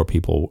we've got more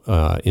people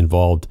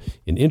involved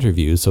in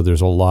interviews, so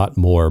there's a lot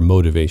more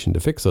motivation to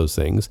fix those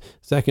things.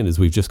 Second is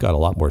we've just got a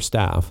lot more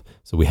staff.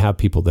 So we have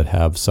people that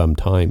have some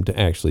time to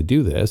actually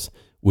do this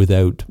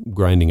without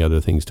grinding other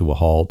things to a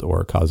halt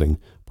or causing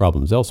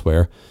problems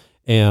elsewhere.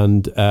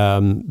 And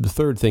the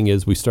third thing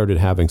is we started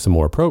having some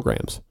more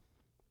programs.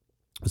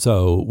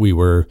 So we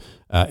were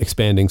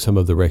expanding some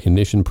of the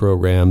recognition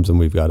programs, and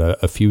we've got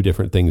a few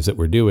different things that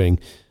we're doing.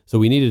 So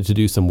we needed to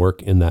do some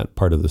work in that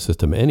part of the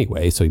system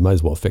anyway, so you might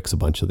as well fix a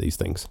bunch of these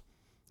things.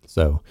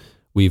 So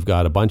we've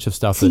got a bunch of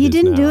stuff. So you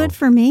didn't do it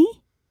for me?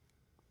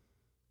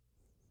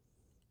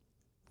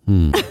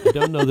 I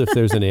don't know if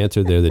there's an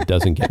answer there that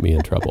doesn't get me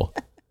in trouble.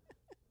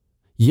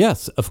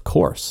 Yes, of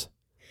course.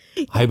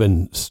 I've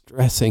been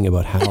stressing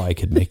about how I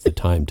could make the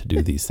time to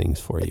do these things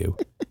for you.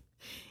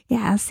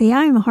 Yeah, see,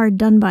 I'm a hard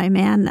done by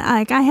man.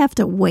 I have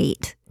to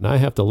wait. And I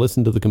have to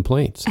listen to the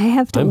complaints. I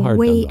have to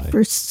wait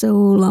for so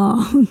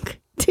long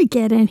to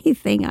get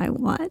anything I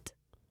want.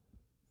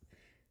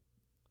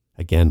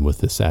 Again, with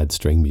the sad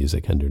string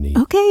music underneath.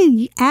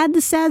 Okay, add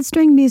the sad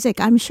string music.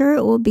 I'm sure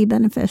it will be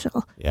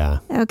beneficial. Yeah.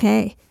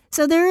 Okay.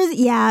 So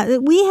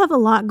we have a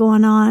lot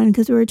going on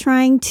because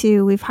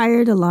we've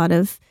hired a lot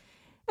of,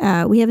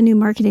 we have a new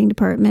marketing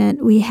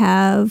department. We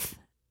have,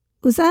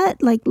 since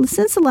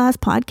the last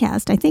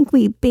podcast, I think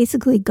we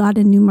basically got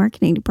a new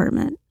marketing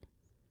department.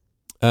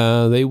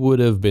 They would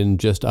have been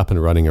just up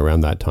and running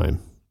around that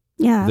time.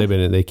 Yeah.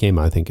 They came,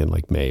 I think, in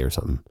like May or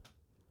something.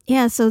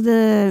 Yeah. So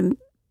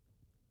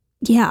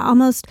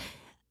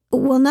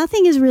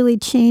nothing has really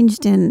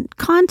changed in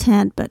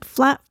content, but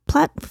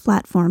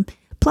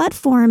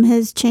platform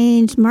has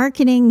changed.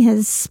 Marketing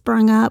has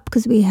sprung up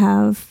because we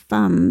have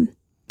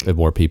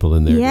more people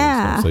in there.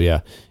 Yeah. So yeah,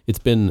 it's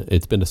been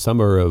a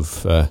summer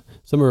of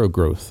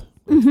growth.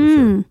 Mm-hmm. For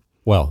sure.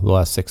 Well, the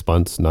last 6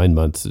 months, 9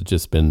 months, it's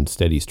just been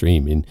steady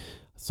stream. I mean,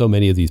 so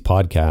many of these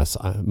podcasts,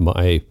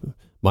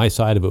 my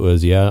side of it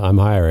was, I'm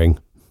hiring.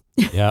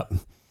 Yeah.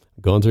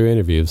 going through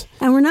interviews.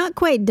 And we're not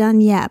quite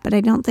done yet, but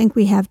I don't think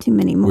we have too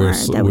many more.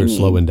 We're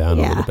slowing down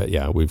a little bit.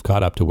 Yeah, we've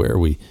caught up to where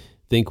we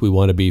think we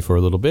want to be for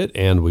a little bit,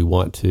 and we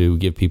want to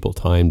give people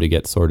time to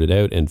get sorted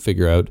out and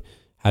figure out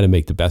how to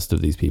make the best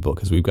of these people,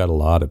 because we've got a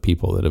lot of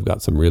people that have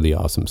got some really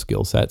awesome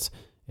skill sets,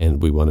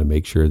 and we want to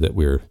make sure that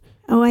we're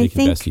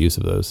making best use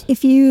of those.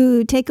 If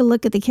you take a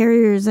look at the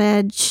Carrier's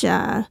Edge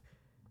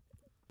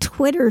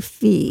Twitter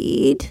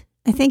feed,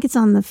 I think it's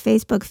on the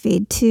Facebook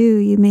feed too,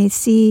 you may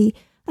see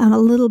a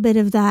little bit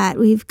of that.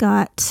 We've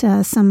got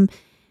some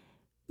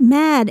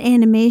mad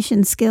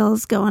animation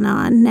skills going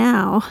on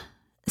now.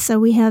 So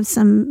we'll have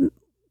some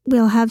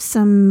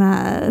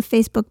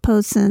Facebook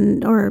posts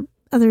or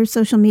other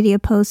social media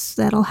posts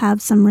that'll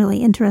have some really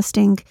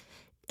interesting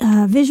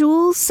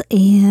visuals.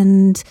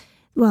 And,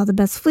 well, the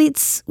Best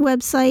Fleets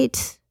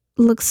website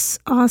looks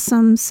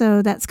awesome.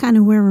 So that's kind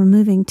of where we're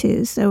moving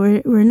to.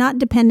 So we're not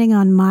depending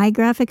on my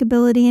graphic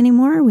ability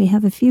anymore. We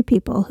have a few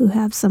people who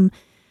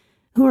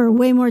are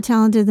way more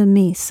talented than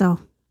me. So,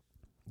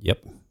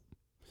 yep.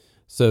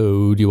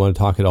 So do you want to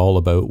talk at all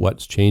about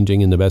what's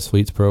changing in the Best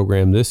Fleets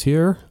program this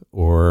year,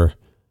 or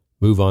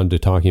move on to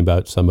talking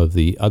about some of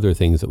the other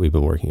things that we've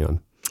been working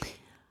on?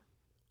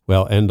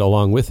 Well, and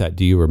along with that,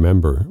 do you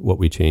remember what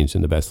we changed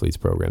in the Best Fleets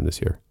program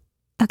this year?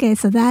 Okay,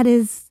 so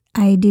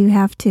I do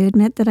have to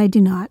admit that I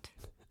do not.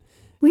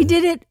 We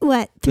did it,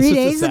 3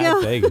 days ago?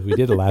 We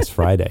did it last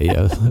Friday,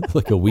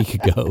 like a week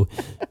ago.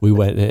 We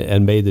went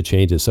and made the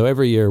changes. So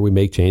every year we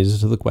make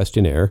changes to the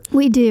questionnaire.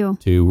 We do.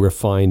 To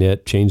refine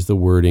it, change the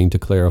wording, to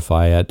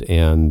clarify it,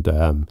 and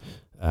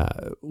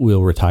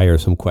we'll retire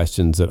some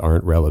questions that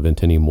aren't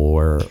relevant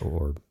anymore,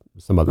 or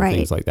some other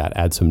things like that,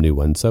 add some new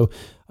ones. So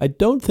I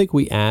don't think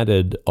we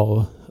added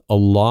a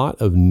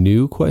lot of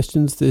new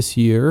questions this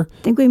year.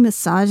 I think we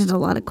massaged a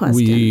lot of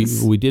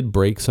questions. We did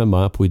break some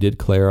up. We did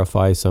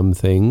clarify some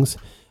things.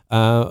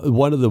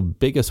 One of the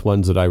biggest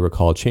ones that I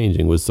recall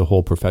changing was the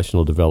whole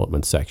professional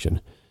development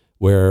section,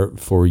 where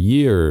for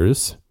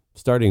years,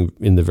 starting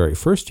in the very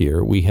first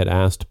year, we had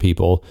asked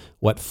people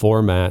what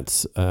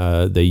formats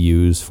they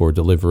use for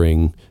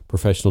delivering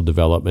professional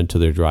development to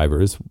their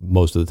drivers.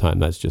 Most of the time,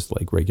 that's just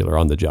like regular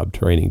on-the-job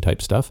training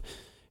type stuff.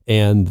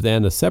 And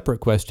then a separate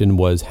question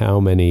was, how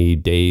many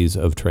days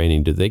of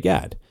training did they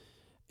get?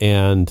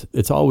 And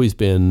it's always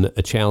been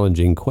a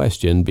challenging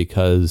question,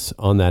 because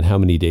on that how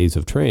many days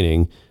of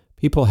training,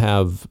 people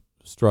have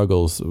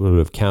struggles sort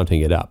of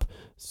counting it up.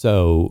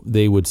 So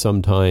they would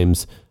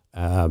sometimes,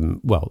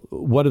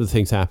 one of the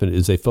things happened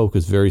is they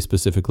focused very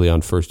specifically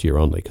on first year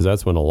only, because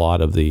that's when a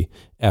lot of the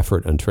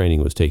effort on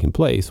training was taking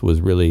place, was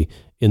really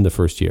in the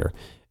first year.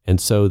 And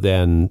so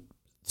then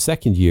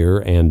second year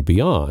and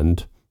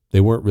beyond, they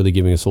weren't really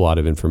giving us a lot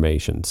of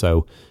information.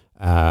 So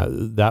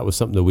that was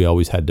something that we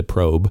always had to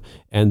probe.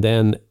 And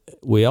then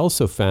we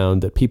also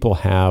found that people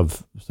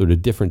have sort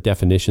of different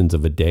definitions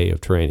of a day of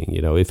training.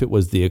 You know, if it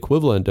was the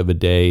equivalent of a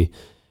day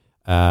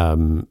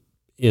in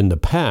the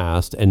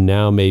past, and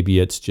now maybe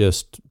it's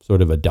just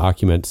sort of a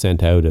document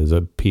sent out as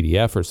a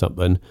PDF or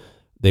something,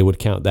 they would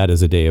count that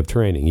as a day of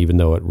training, even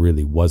though it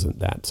really wasn't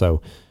that.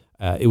 So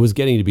it was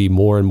getting to be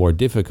more and more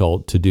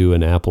difficult to do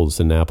an apples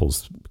and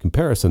apples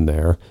comparison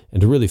there,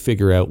 and to really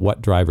figure out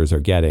what drivers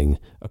are getting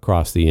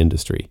across the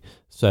industry.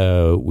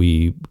 So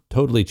we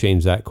totally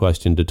changed that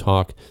question to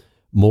talk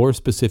more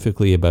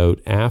specifically about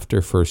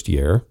after first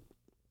year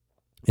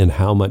and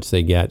how much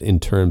they get in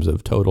terms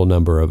of total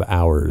number of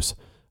hours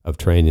of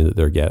training that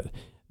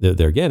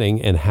they're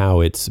getting, and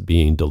how it's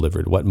being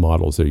delivered, what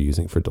models they're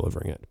using for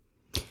delivering it.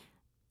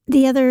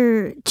 The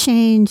other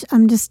change,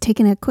 I'm just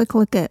taking a quick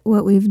look at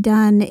what we've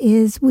done,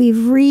 is we've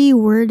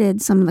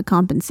reworded some of the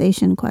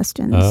compensation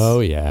questions. Oh,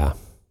 yeah.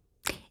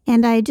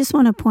 And I just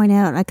want to point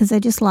out, because I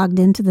just logged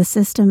into the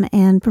system,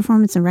 and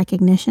performance and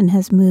recognition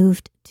has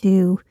moved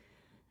to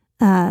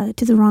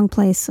the wrong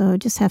place. So I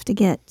just have to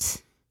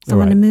get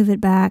someone to move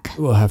it back.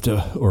 We'll have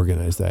to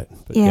organize that.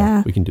 But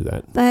yeah, we can do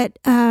that. But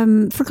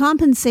for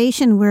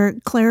compensation, we're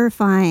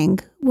clarifying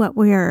what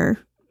we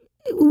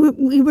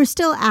were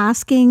still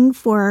asking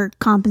for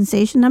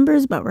compensation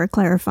numbers, but we're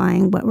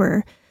clarifying what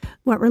we're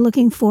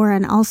looking for.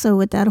 And also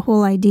with that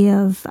whole idea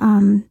of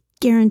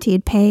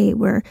guaranteed pay,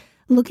 we're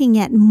looking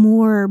at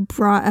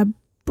a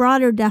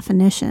broader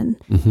definition.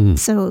 Mm-hmm.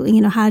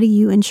 So, how do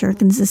you ensure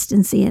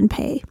consistency in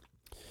pay?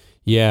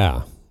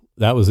 Yeah,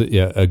 that was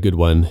a good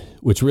one,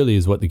 which really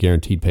is what the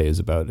guaranteed pay is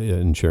about,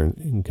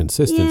 ensuring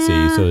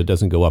consistency, so it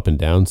doesn't go up and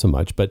down so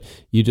much. But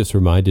you just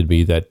reminded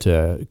me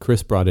that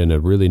Chris brought in a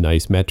really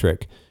nice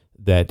metric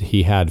that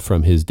he had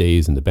from his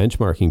days in the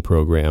benchmarking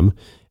program,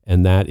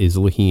 and that is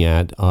looking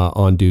at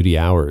on-duty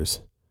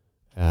hours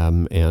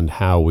and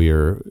how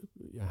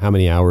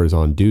many hours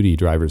on duty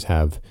drivers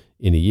have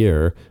in a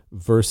year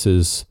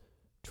versus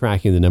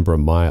tracking the number of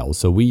miles.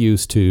 So we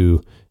used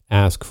to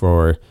ask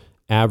for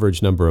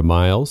average number of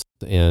miles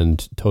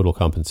and total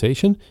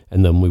compensation,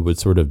 and then we would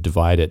sort of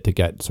divide it to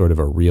get sort of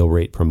a real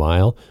rate per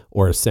mile,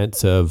 or a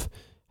sense of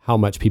how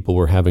much people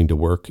were having to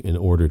work in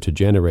order to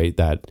generate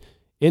that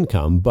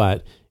income.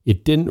 But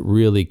it didn't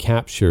really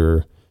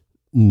capture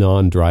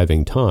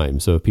non-driving time.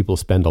 So if people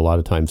spend a lot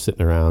of time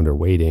sitting around or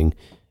waiting,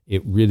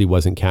 it really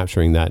wasn't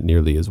capturing that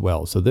nearly as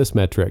well. So this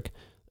metric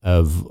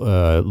of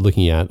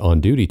looking at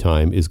on-duty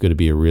time is going to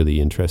be a really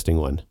interesting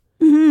one.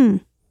 Mm-hmm.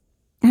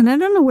 And I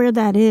don't know where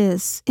that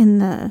is in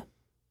the,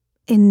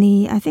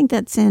 I think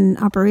that's in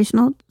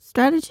operational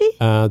strategy.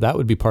 That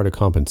would be part of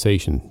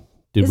compensation.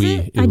 Did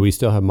we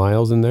still have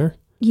miles in there?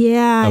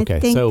 Yeah.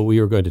 Okay. So we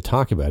were going to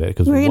talk about it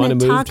because we're we want to move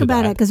to that. We're going to talk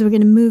about it because we're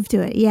going to move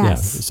to it.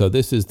 Yes. Yeah. So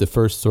this is the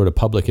first sort of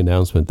public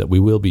announcement that we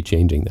will be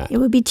changing that. It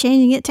would be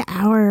changing it to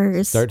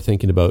hours. Start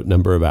thinking about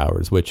number of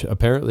hours, which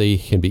apparently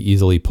can be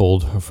easily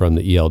pulled from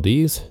the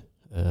ELDs.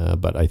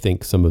 But I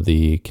think some of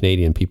the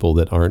Canadian people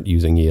that aren't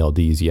using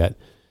ELDs yet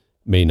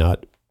may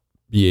not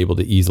be able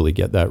to easily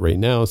get that right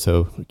now.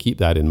 So keep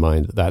that in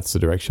mind. That's the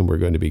direction we're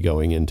going to be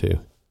going into.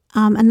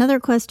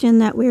 Another question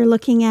that we're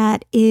looking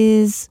at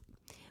is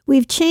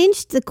we've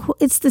changed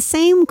it's the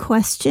same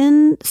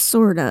question,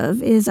 sort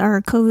of, is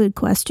our COVID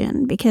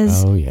question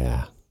because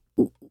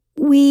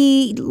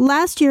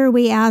last year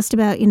we asked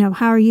about,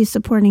 how are you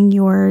supporting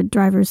your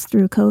drivers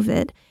through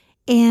COVID?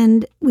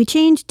 And we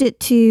changed it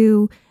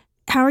to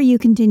how are you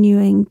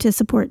continuing to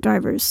support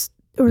drivers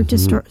or to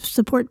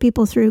support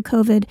people through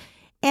COVID?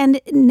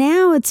 And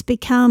now it's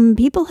become,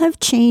 people have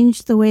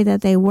changed the way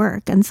that they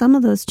work. And some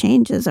of those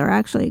changes are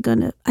actually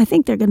I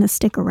think they're going to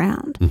stick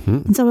around. Mm-hmm.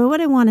 And so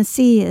what I want to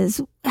see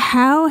is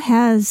how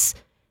has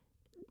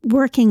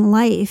working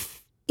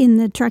life in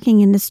the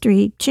trucking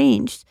industry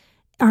changed?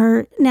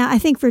 Now, I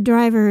think for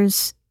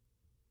drivers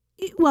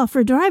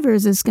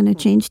it's going to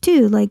change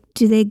too. Like,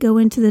 do they go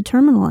into the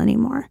terminal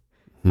anymore?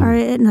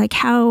 And like,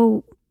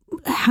 how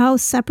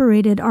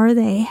separated are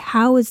they?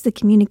 How is the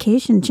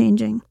communication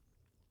changing?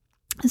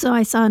 So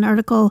I saw an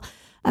article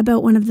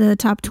about one of the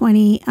top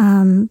 20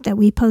 that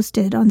we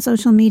posted on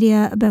social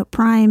media about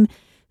Prime,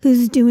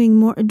 who's doing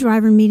more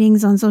driver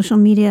meetings on social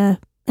media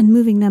and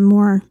moving them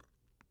more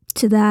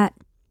to that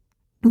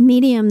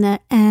medium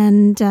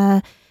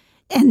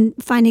and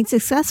finding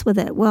success with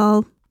it.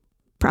 Well,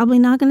 probably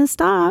not going to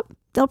stop.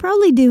 They'll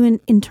probably do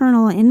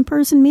internal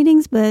in-person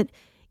meetings, but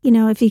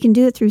if you can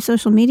do it through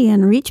social media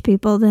and reach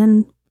people,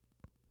 then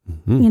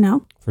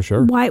for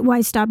sure. Why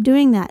stop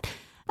doing that?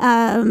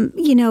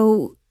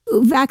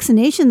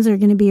 Vaccinations are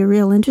going to be a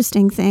real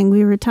interesting thing.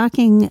 We were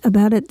talking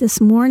about it this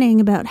morning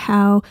about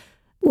how,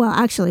 well,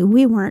 actually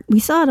we weren't. I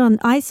saw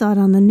it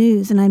on the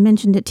news and I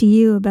mentioned it to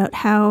you about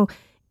how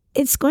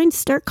it's going to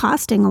start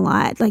costing a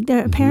lot. Like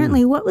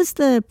apparently, what was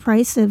the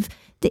price of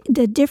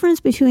the difference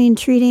between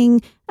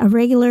treating a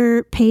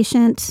regular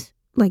patient,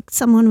 like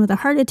someone with a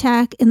heart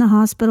attack in the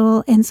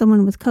hospital and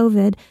someone with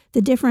COVID?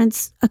 The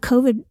difference, a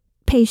COVID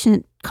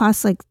patient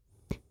costs like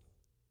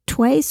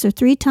twice or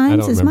three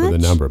times as much. I don't remember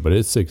the number, but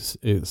it's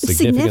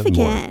significant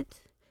more.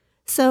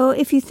 So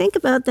if you think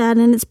about that,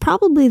 and it's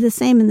probably the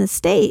same in the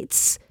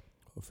States.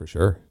 Oh, for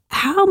sure.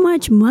 How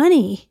much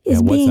money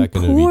is being poured? What's that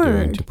going to be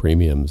doing to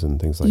premiums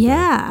and things like that?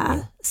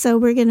 Yeah. So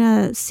we're going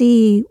to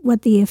see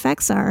what the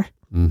effects are.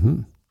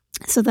 Mm-hmm.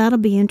 So that'll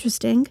be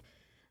interesting.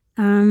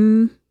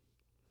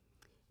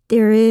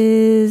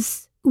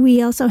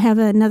 We also have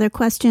another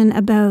question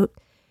about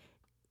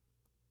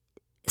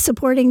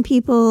supporting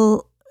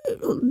people,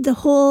 the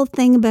whole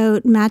thing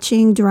about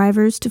matching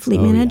drivers to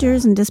fleet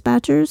managers and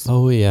dispatchers.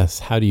 Oh, yes.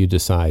 How do you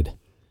decide?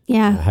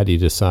 Yeah. How do you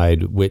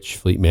decide which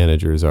fleet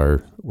managers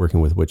are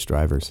working with which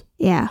drivers?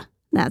 Yeah,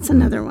 that's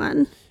another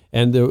one.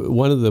 And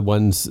one of the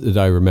ones that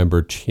I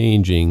remember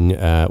changing,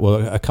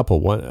 a couple.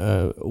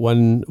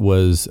 One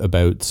was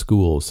about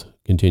schools,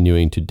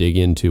 continuing to dig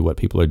into what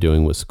people are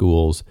doing with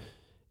schools.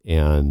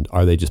 And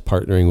are they just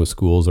partnering with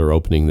schools or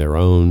opening their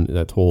own?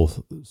 That whole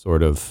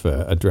sort of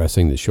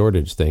addressing the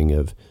shortage thing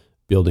of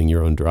building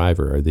your own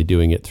driver. Are they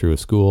doing it through a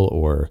school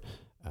or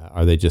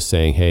are they just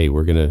saying, hey,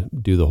 we're going to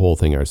do the whole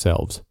thing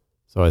ourselves?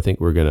 So I think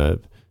we're going to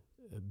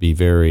be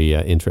very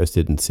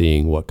interested in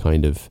seeing what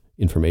kind of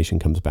information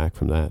comes back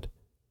from that.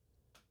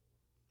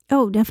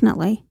 Oh,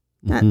 definitely.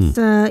 That's,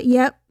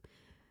 yep.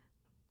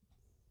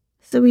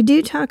 So we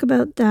do talk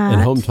about that.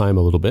 And home time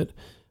a little bit.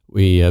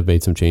 We have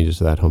made some changes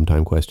to that home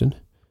time question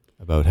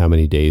about how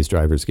many days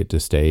drivers get to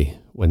stay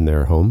when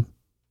they're home,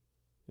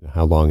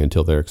 how long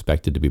until they're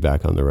expected to be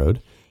back on the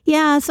road.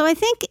 Yeah, so I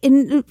think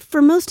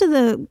for most of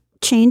the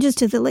changes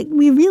to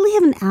we really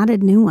haven't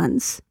added new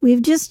ones.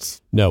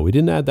 No, we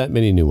didn't add that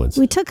many new ones.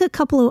 We took a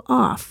couple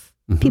off.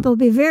 Mm-hmm. People will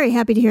be very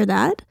happy to hear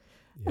that.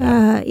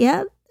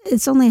 Yeah.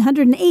 It's only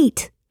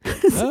 108.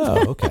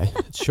 Oh, okay.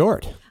 It's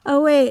short.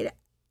 Oh, wait.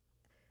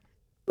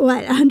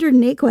 What,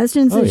 108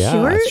 questions is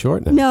short? It's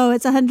short now. No,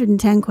 it's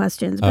 110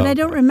 questions. But I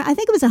don't remember. I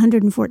think it was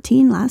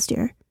 114 last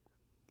year.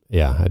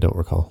 Yeah, I don't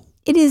recall.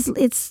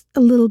 It's a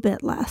little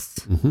bit less.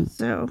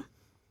 Mm-hmm.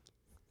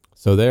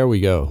 So there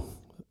we go.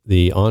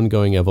 The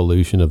ongoing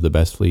evolution of the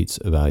Best Fleets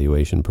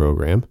evaluation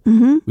program.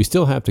 Mm-hmm. We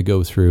still have to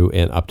go through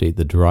and update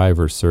the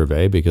driver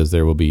survey because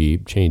there will be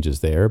changes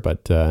there,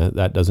 but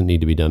that doesn't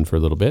need to be done for a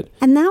little bit.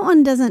 And that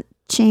one doesn't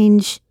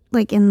change,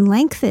 in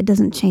length, it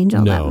doesn't change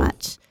all that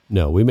much.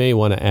 No, we may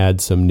want to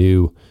add some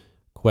new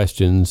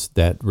questions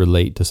that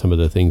relate to some of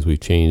the things we've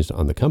changed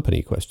on the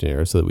company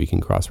questionnaire so that we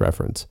can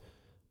cross-reference.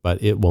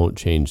 But it won't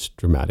change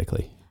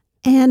dramatically.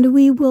 And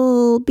we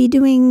will be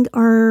doing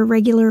our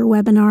regular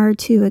webinar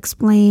to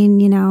explain,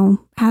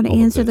 how to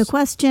answer the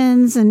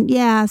questions. And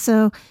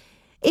so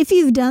if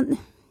you've done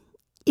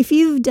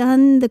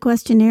the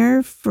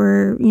questionnaire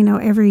for,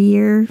 every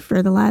year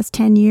for the last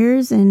 10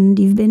 years and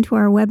you've been to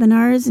our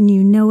webinars and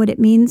you know what it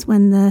means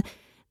when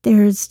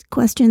there's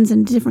questions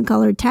in different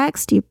colored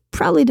text, you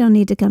probably don't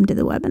need to come to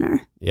the webinar.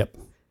 Yep.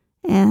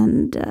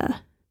 And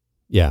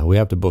we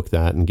have to book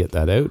that and get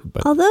that out.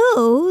 But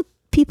although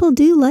people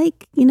do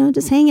like,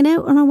 just hanging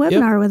out on a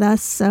webinar with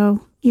us. So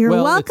you're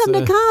welcome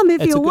to come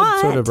if you want.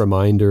 It's a good sort of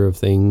reminder of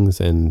things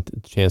and a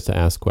chance to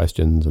ask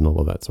questions and all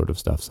of that sort of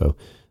stuff. So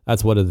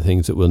that's one of the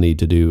things that we'll need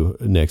to do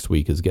next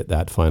week is get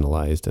that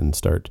finalized and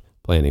start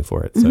planning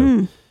for it.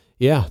 So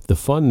the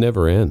fun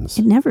never ends.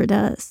 It never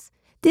does.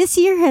 This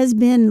year has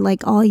been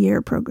like all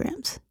year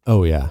programs.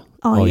 Oh yeah.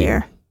 All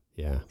year.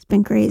 Yeah. It's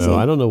been crazy. So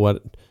I don't know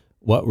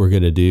what we're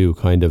going to do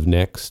kind of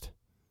next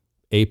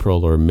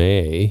April or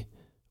May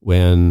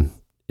when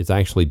it's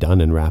actually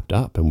done and wrapped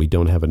up and we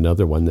don't have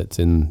another one that's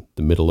in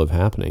the middle of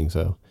happening.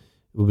 So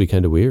it will be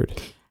kind of weird.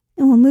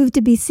 And we'll move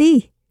to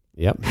BC.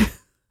 Yep.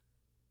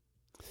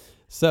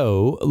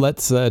 So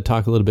let's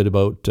talk a little bit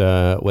about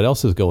what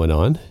else is going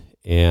on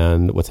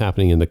and what's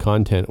happening in the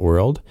content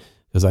world.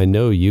 Because I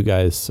know you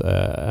guys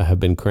have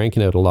been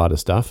cranking out a lot of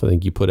stuff. I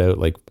think you put out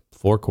like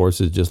 4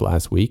 courses just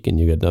last week and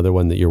you got another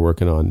one that you're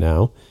working on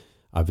now.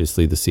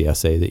 Obviously the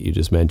CSA that you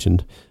just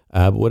mentioned.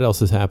 But what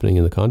else is happening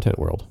in the content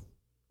world?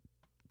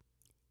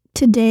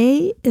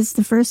 Today is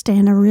the first day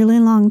in a really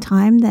long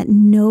time that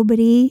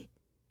nobody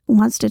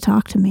wants to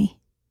talk to me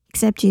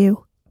except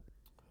you.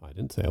 I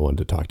didn't say I wanted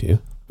to talk to you.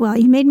 Well,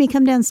 you made me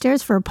come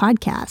downstairs for a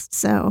podcast,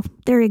 so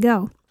there you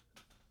go.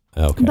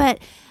 Okay. But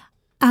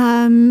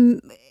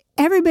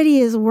everybody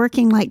is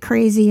working like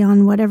crazy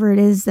on whatever it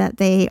is that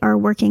they are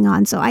working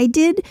on. So I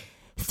did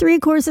 3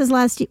 courses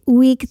last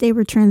week. They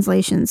were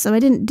translations, so I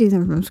didn't do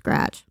them from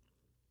scratch.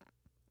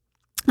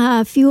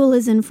 Fuel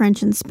is in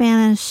French and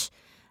Spanish.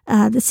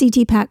 The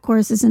CT Pack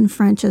course is in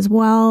French as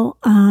well.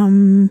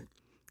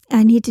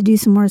 I need to do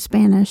some more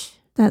Spanish,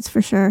 that's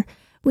for sure.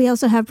 We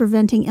also have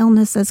Preventing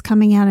Illness that's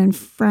coming out in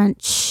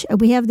French.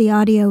 We have the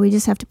audio. We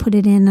just have to put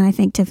it in. And I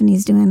think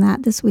Tiffany's doing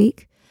that this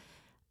week.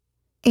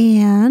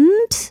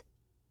 And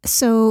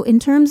so in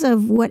terms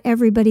of what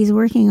everybody's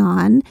working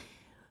on,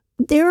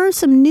 there are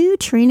some new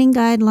training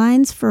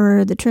guidelines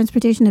for the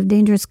transportation of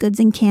dangerous goods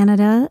in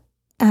Canada.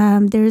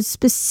 There's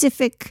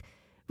specific,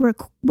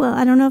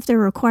 I don't know if they're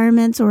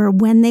requirements or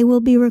when they will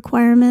be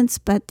requirements,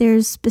 but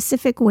there's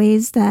specific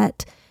ways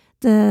that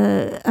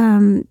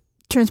the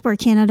Transport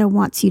Canada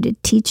wants you to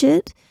teach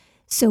it.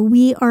 So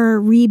we are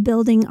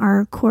rebuilding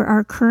our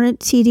current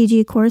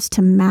TDG course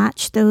to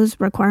match those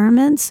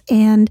requirements.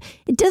 And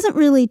it doesn't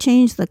really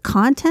change the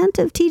content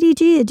of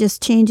TDG. It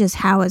just changes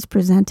how it's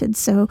presented.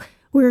 So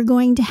we're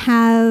going to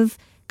have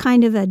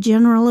kind of a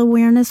general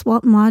awareness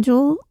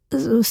module.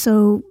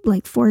 So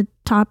like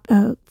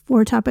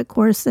 4-topic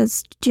course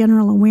that's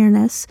general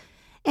awareness.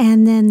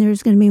 And then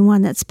there's going to be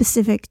one that's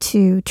specific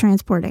to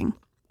transporting.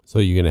 So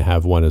you're going to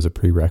have one as a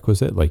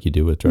prerequisite like you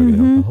do with drug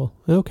and alcohol?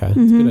 Okay, that's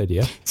a good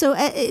idea.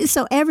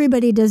 So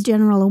everybody does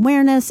general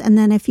awareness, and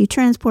then if you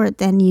transport,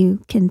 then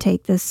you can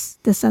take this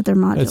other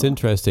module. That's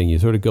interesting.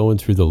 You're sort of going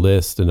through the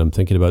list, and I'm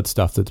thinking about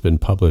stuff that's been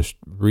published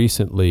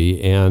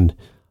recently, and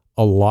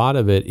a lot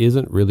of it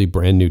isn't really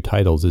brand new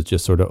titles. It's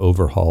just sort of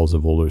overhauls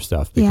of older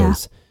stuff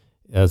because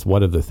as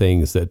one of the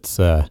things that's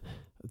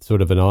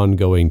sort of an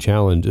ongoing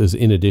challenge is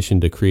in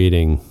addition to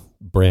creating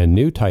brand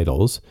new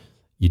titles,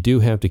 you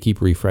do have to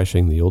keep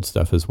refreshing the old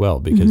stuff as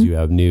well because you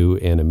have new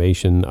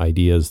animation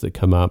ideas that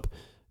come up,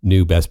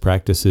 new best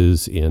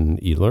practices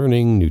in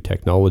e-learning, new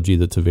technology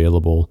that's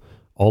available,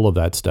 all of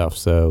that stuff.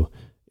 So,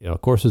 a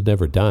course is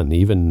never done.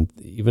 Even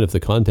if the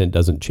content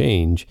doesn't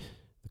change,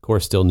 the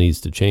course still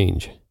needs to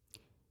change.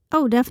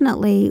 Oh,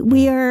 definitely.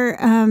 We're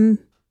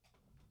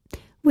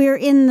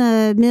in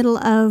the middle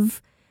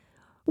of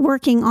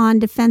working on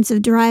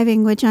defensive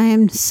driving, which I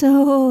am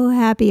so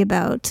happy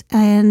about.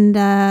 And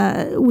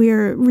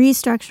we're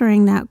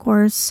restructuring that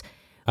course.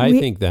 I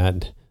think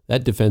that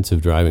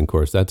defensive driving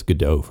course, that's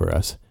Godot for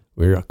us.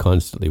 We're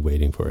constantly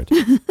waiting for it.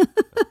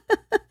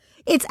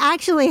 It's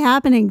actually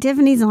happening.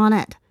 Tiffany's on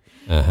it.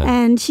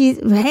 And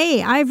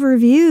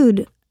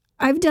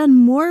I've done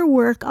more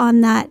work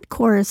on that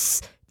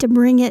course to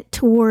bring it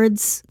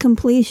towards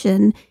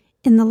completion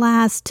in the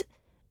last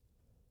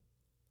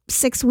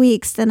 6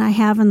 weeks than I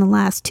have in the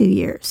last 2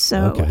 years.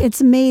 So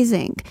It's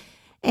amazing.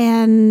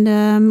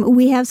 And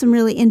we have some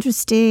really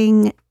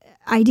interesting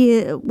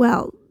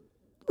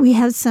we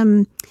have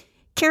some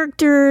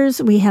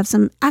characters. We have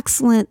some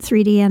excellent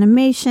 3D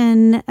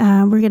animation.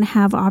 We're going to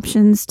have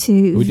options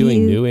to Are we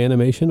doing new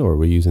animation or are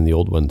we using the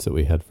old ones that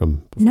we had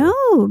from before?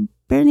 No,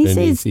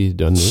 Bernice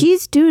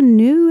she's doing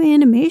new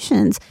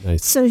animations.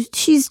 Nice. So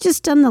she's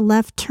just done the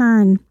left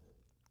turn.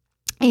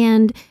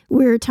 And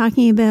we're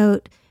talking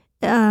about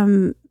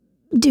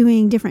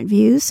doing different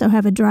views. So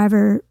have a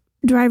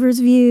driver's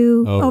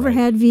view,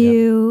 overhead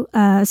view,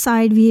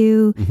 side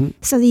view,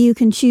 so that you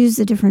can choose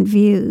the different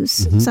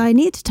views. So I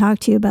need to talk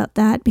to you about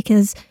that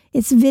because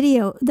it's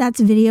video. That's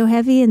video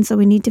heavy, and so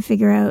we need to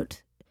figure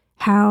out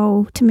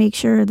how to make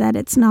sure that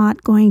it's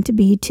not going to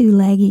be too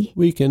laggy.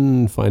 We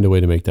can find a way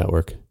to make that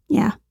work.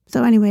 Yeah.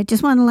 So anyway,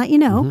 just want to let you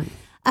know.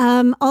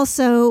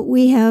 Also,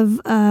 we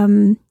have our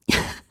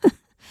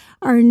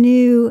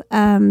new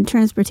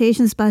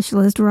transportation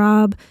specialist,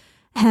 Rob,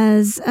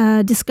 has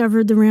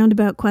discovered the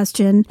roundabout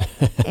question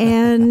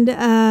and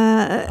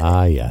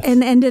yes.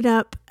 and ended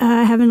up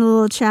having a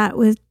little chat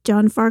with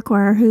John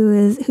Farquhar,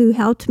 who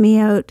helped me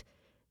out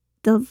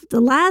the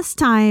last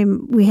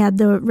time we had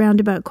the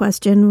roundabout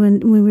question when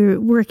we were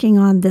working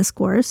on this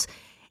course.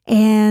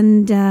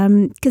 And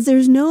because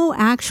there's no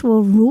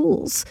actual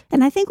rules.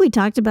 And I think we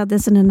talked about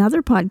this in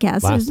another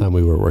podcast. Last time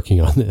we were working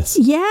on this.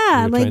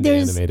 Yeah. Like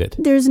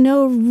there's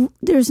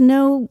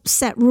no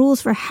set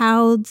rules for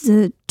how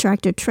the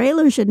tractor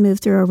trailer should move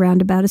through a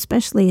roundabout,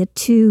 especially a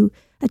two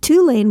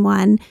lane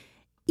one,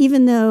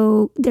 even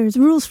though there's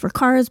rules for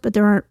cars, but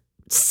there aren't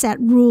set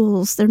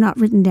rules. They're not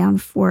written down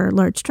for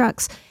large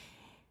trucks.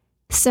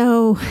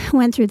 So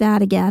went through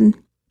that again.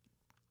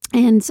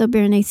 And so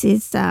Berenice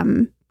is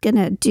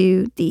gonna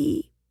do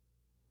the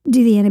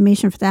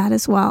animation for that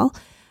as well,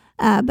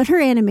 but her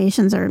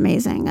animations are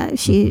amazing.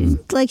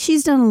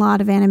 She's done a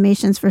lot of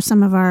animations for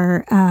some of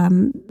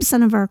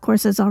our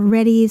courses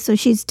already. So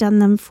she's done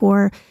them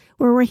we're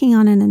working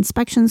on an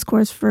inspections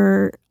course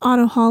for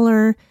auto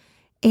hauler,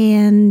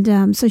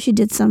 and so she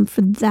did some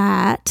for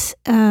that.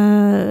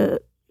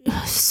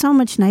 So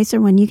much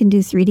nicer when you can do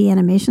 3D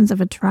animations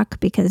of a truck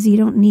because you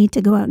don't need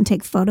to go out and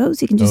take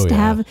photos. You can just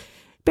have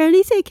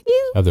Berenice, can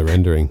you have the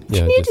rendering?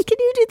 Can you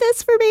do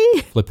this for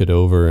me? Flip it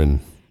over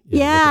and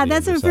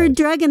that's for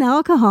drug and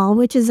alcohol,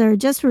 which is our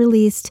just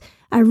released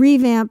a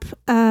revamp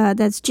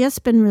that's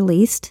just been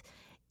released.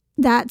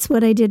 That's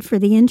what I did for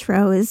the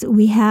intro. Is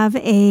we have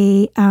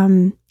a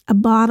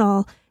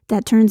bottle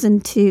that turns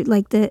into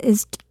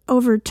is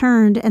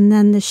overturned, and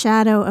then the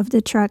shadow of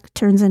the truck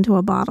turns into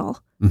a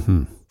bottle.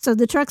 So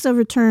the truck's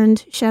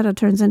overturned, shadow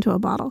turns into a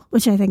bottle,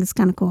 which I think is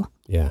kind of cool.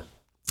 Yeah.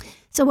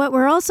 So what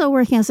we're also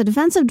working on, so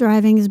defensive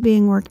driving is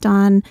being worked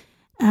on,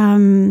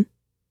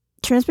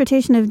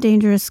 transportation of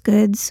dangerous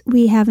goods.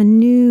 We have a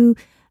new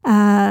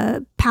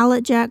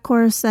pallet jack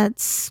course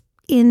that's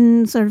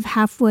in sort of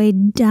halfway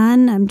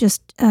done. I'm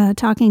just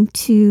talking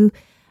to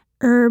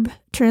Herb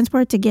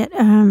Transport to get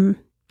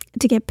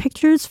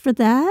pictures for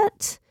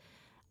that.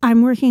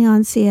 I'm working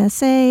on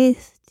CSA.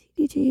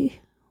 What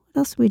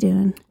else are we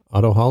doing?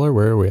 Auto hauler,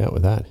 where are we at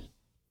with that?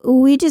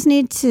 We just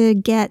need to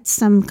get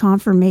some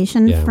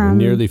confirmation from... we're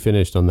nearly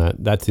finished on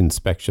that. That's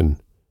inspection.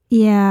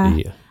 Yeah.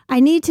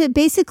 I need to...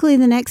 Basically,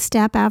 the next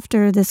step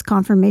after this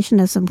confirmation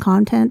of some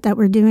content that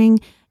we're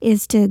doing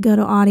is to go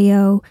to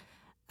audio.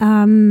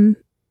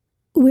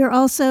 We're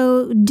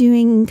also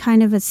doing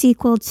kind of a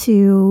sequel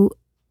to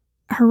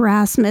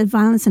harassment,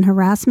 violence and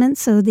harassment.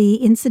 So the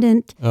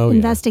incident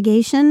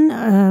investigation,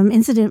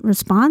 incident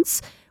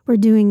response... We're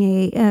doing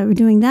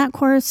that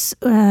course,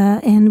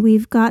 and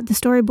we've got the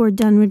storyboard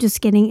done.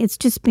 It's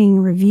just being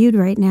reviewed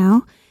right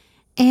now,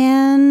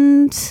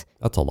 and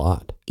that's a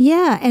lot.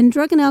 Yeah, and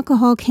Drug and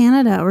Alcohol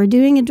Canada. We're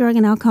doing a drug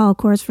and alcohol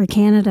course for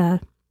Canada,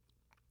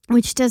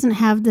 which doesn't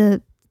have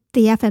the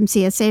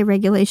FMCSA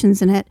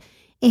regulations in it.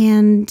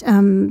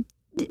 And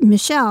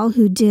Michelle,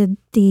 who did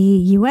the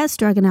U.S.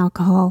 drug and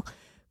alcohol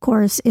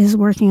course, is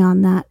working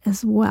on that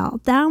as well.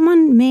 That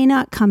one may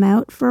not come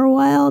out for a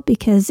while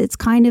because it's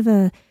kind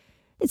of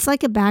it's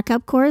like a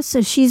backup course.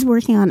 So she's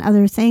working on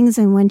other things.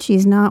 And when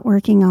she's not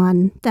working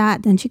on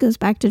that, then she goes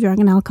back to drug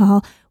and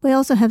alcohol. We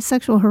also have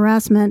sexual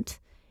harassment,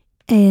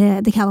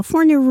 the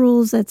California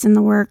rules that's in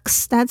the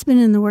works. That's been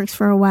in the works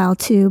for a while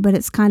too, but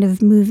it's kind of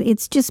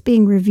it's just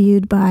being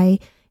reviewed by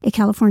a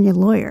California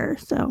lawyer.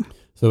 So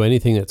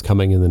anything that's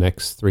coming in the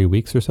next 3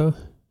 weeks or so?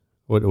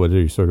 What are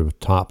your sort of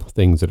top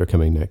things that are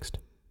coming next?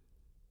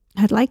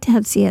 I'd like to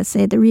have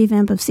CSA, the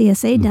revamp of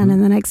CSA done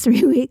in the next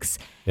 3 weeks.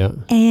 Yeah.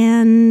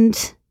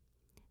 And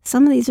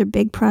some of these are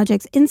big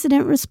projects.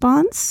 Incident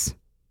response,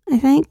 I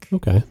think.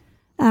 Okay.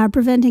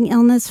 Preventing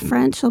illness,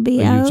 French will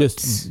be out. You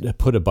just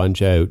put a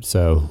bunch out,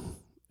 so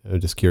I'm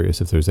just curious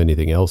if there's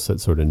anything else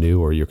that's sort of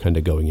new, or you're kind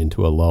of going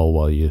into a lull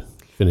while you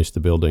finish the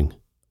building.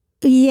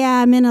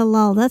 Yeah, I'm in a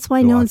lull. That's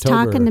why no one's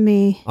talking to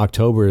me.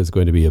 October is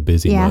going to be a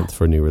busy month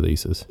for new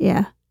releases.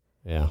 Yeah.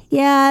 Yeah.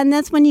 Yeah, and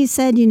that's when you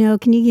said,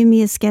 can you give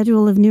me a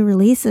schedule of new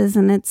releases?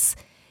 And it's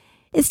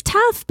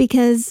tough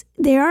because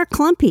they are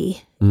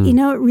clumpy.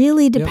 It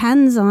really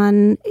depends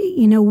on,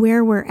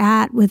 where we're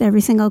at with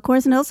every single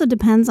course. And it also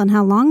depends on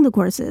how long the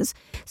course is.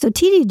 So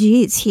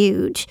TDG is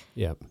huge.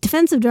 Yeah.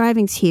 Defensive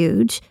driving's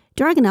huge.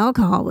 Drug and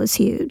alcohol was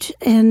huge.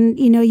 And,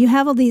 you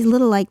have all these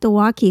little, like the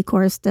walkie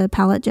course, the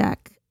pallet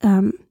jack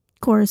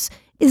course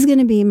is going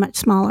to be much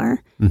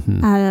smaller.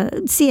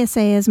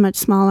 CSA is much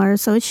smaller,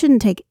 so it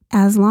shouldn't take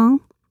as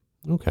long.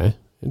 Okay.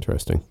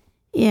 Interesting.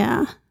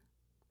 Yeah.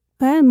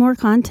 But more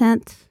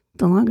content,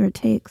 the longer it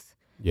takes.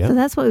 Yeah. So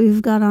that's what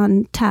we've got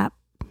on tap.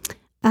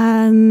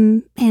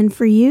 And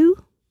for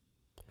you,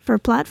 for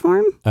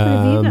platform, what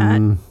have you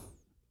got?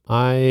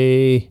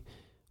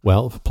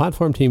 The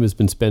platform team has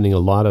been spending a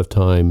lot of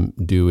time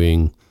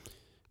doing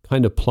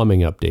kind of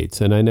plumbing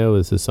updates. And I know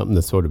this is something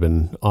that's sort of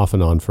been off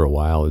and on for a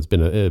while. It's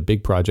been a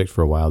big project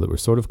for a while that we're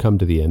sort of come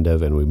to the end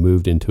of, and we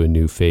moved into a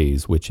new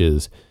phase, which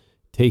is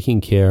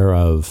taking care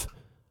of,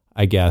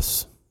 I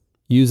guess,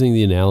 using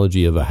the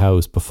analogy of a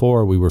house.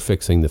 Before, we were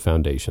fixing the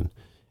foundation.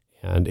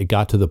 And it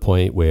got to the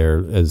point where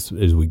as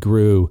we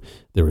grew,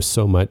 there was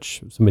so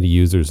many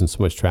users and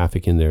so much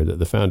traffic in there that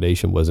the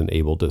foundation wasn't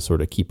able to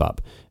sort of keep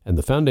up. And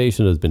the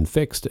foundation has been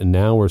fixed, and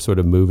now we're sort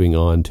of moving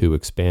on to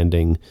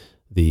expanding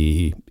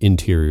the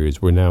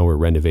interiors. We're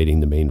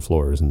renovating the main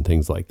floors and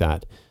things like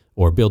that,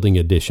 or building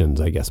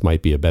additions, I guess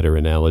might be a better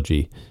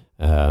analogy.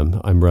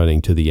 I'm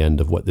running to the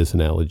end of what this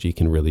analogy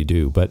can really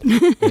do, but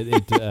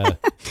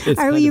it's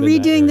Are you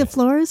redoing the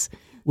floors?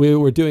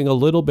 We're doing a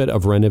little bit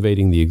of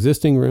renovating the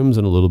existing rooms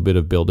and a little bit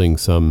of building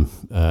some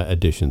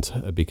additions,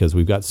 because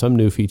we've got some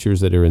new features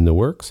that are in the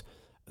works,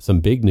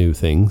 some big new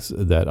things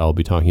that I'll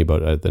be talking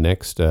about at the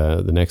next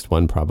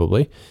one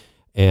probably.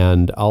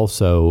 And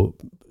also,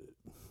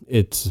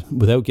 it's,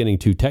 without getting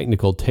too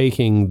technical,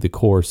 taking the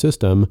core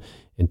system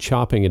and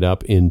chopping it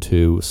up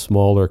into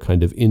smaller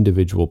kind of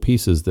individual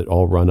pieces that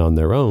all run on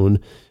their own,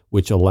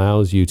 which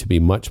allows you to be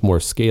much more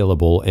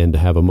scalable and to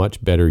have a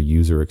much better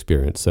user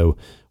experience. So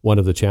one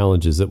of the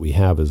challenges that we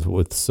have is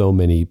with so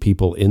many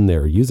people in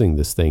there using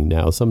this thing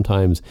now,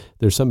 sometimes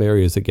there's some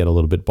areas that get a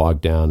little bit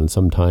bogged down, and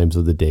some times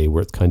of the day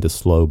where it's kind of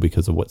slow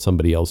because of what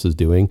somebody else is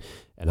doing.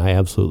 And I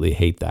absolutely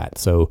hate that.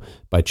 So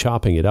by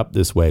chopping it up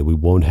this way, we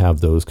won't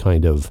have those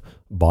kind of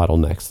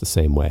bottlenecks the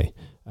same way.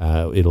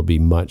 It'll be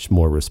much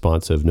more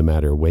responsive no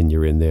matter when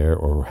you're in there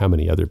or how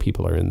many other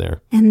people are in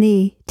there. And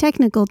the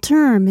technical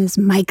term is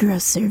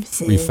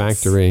microservices.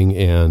 Refactoring,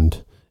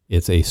 and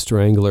it's a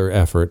strangler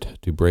effort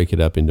to break it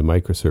up into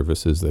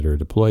microservices that are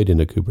deployed in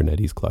a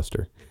Kubernetes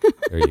cluster.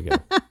 There you go.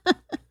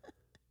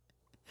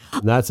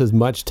 And that's as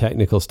much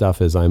technical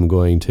stuff as I'm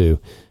going to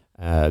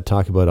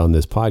talk about on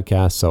this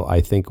podcast. So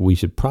I think we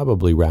should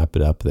probably wrap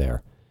it up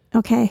there.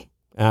 Okay.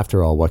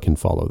 After all, what can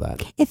follow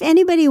that? If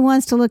anybody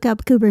wants to look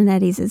up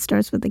Kubernetes, it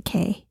starts with a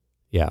K.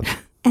 Yeah.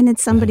 And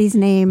it's somebody's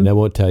name. And I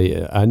won't tell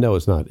you. I know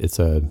it's not. It's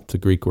a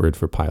Greek word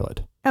for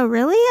pilot. Oh,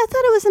 really? I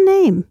thought it was a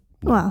name.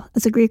 Well,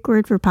 it's a Greek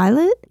word for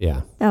pilot?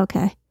 Yeah.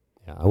 Okay.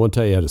 Yeah. I won't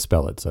tell you how to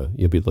spell it, so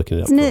you'll be looking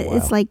it up for a while.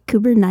 It's like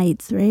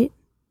Kubernites, right?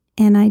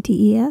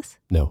 Nites?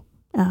 No.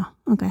 Oh,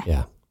 okay.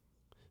 Yeah.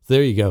 So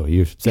there you go.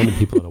 You're sending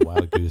people on a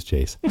wild goose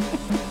chase.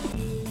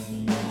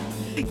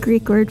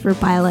 Greek word for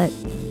pilot.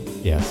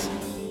 Yes.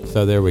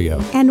 So there we go.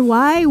 And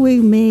why we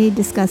may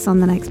discuss on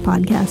the next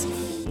podcast,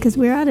 because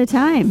we're out of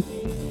time.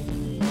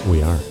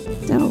 We are.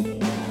 So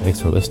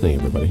thanks for listening,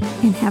 everybody.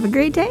 And have a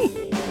great day.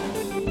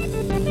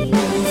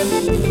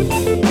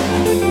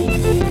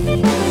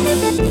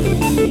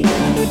 Thank you.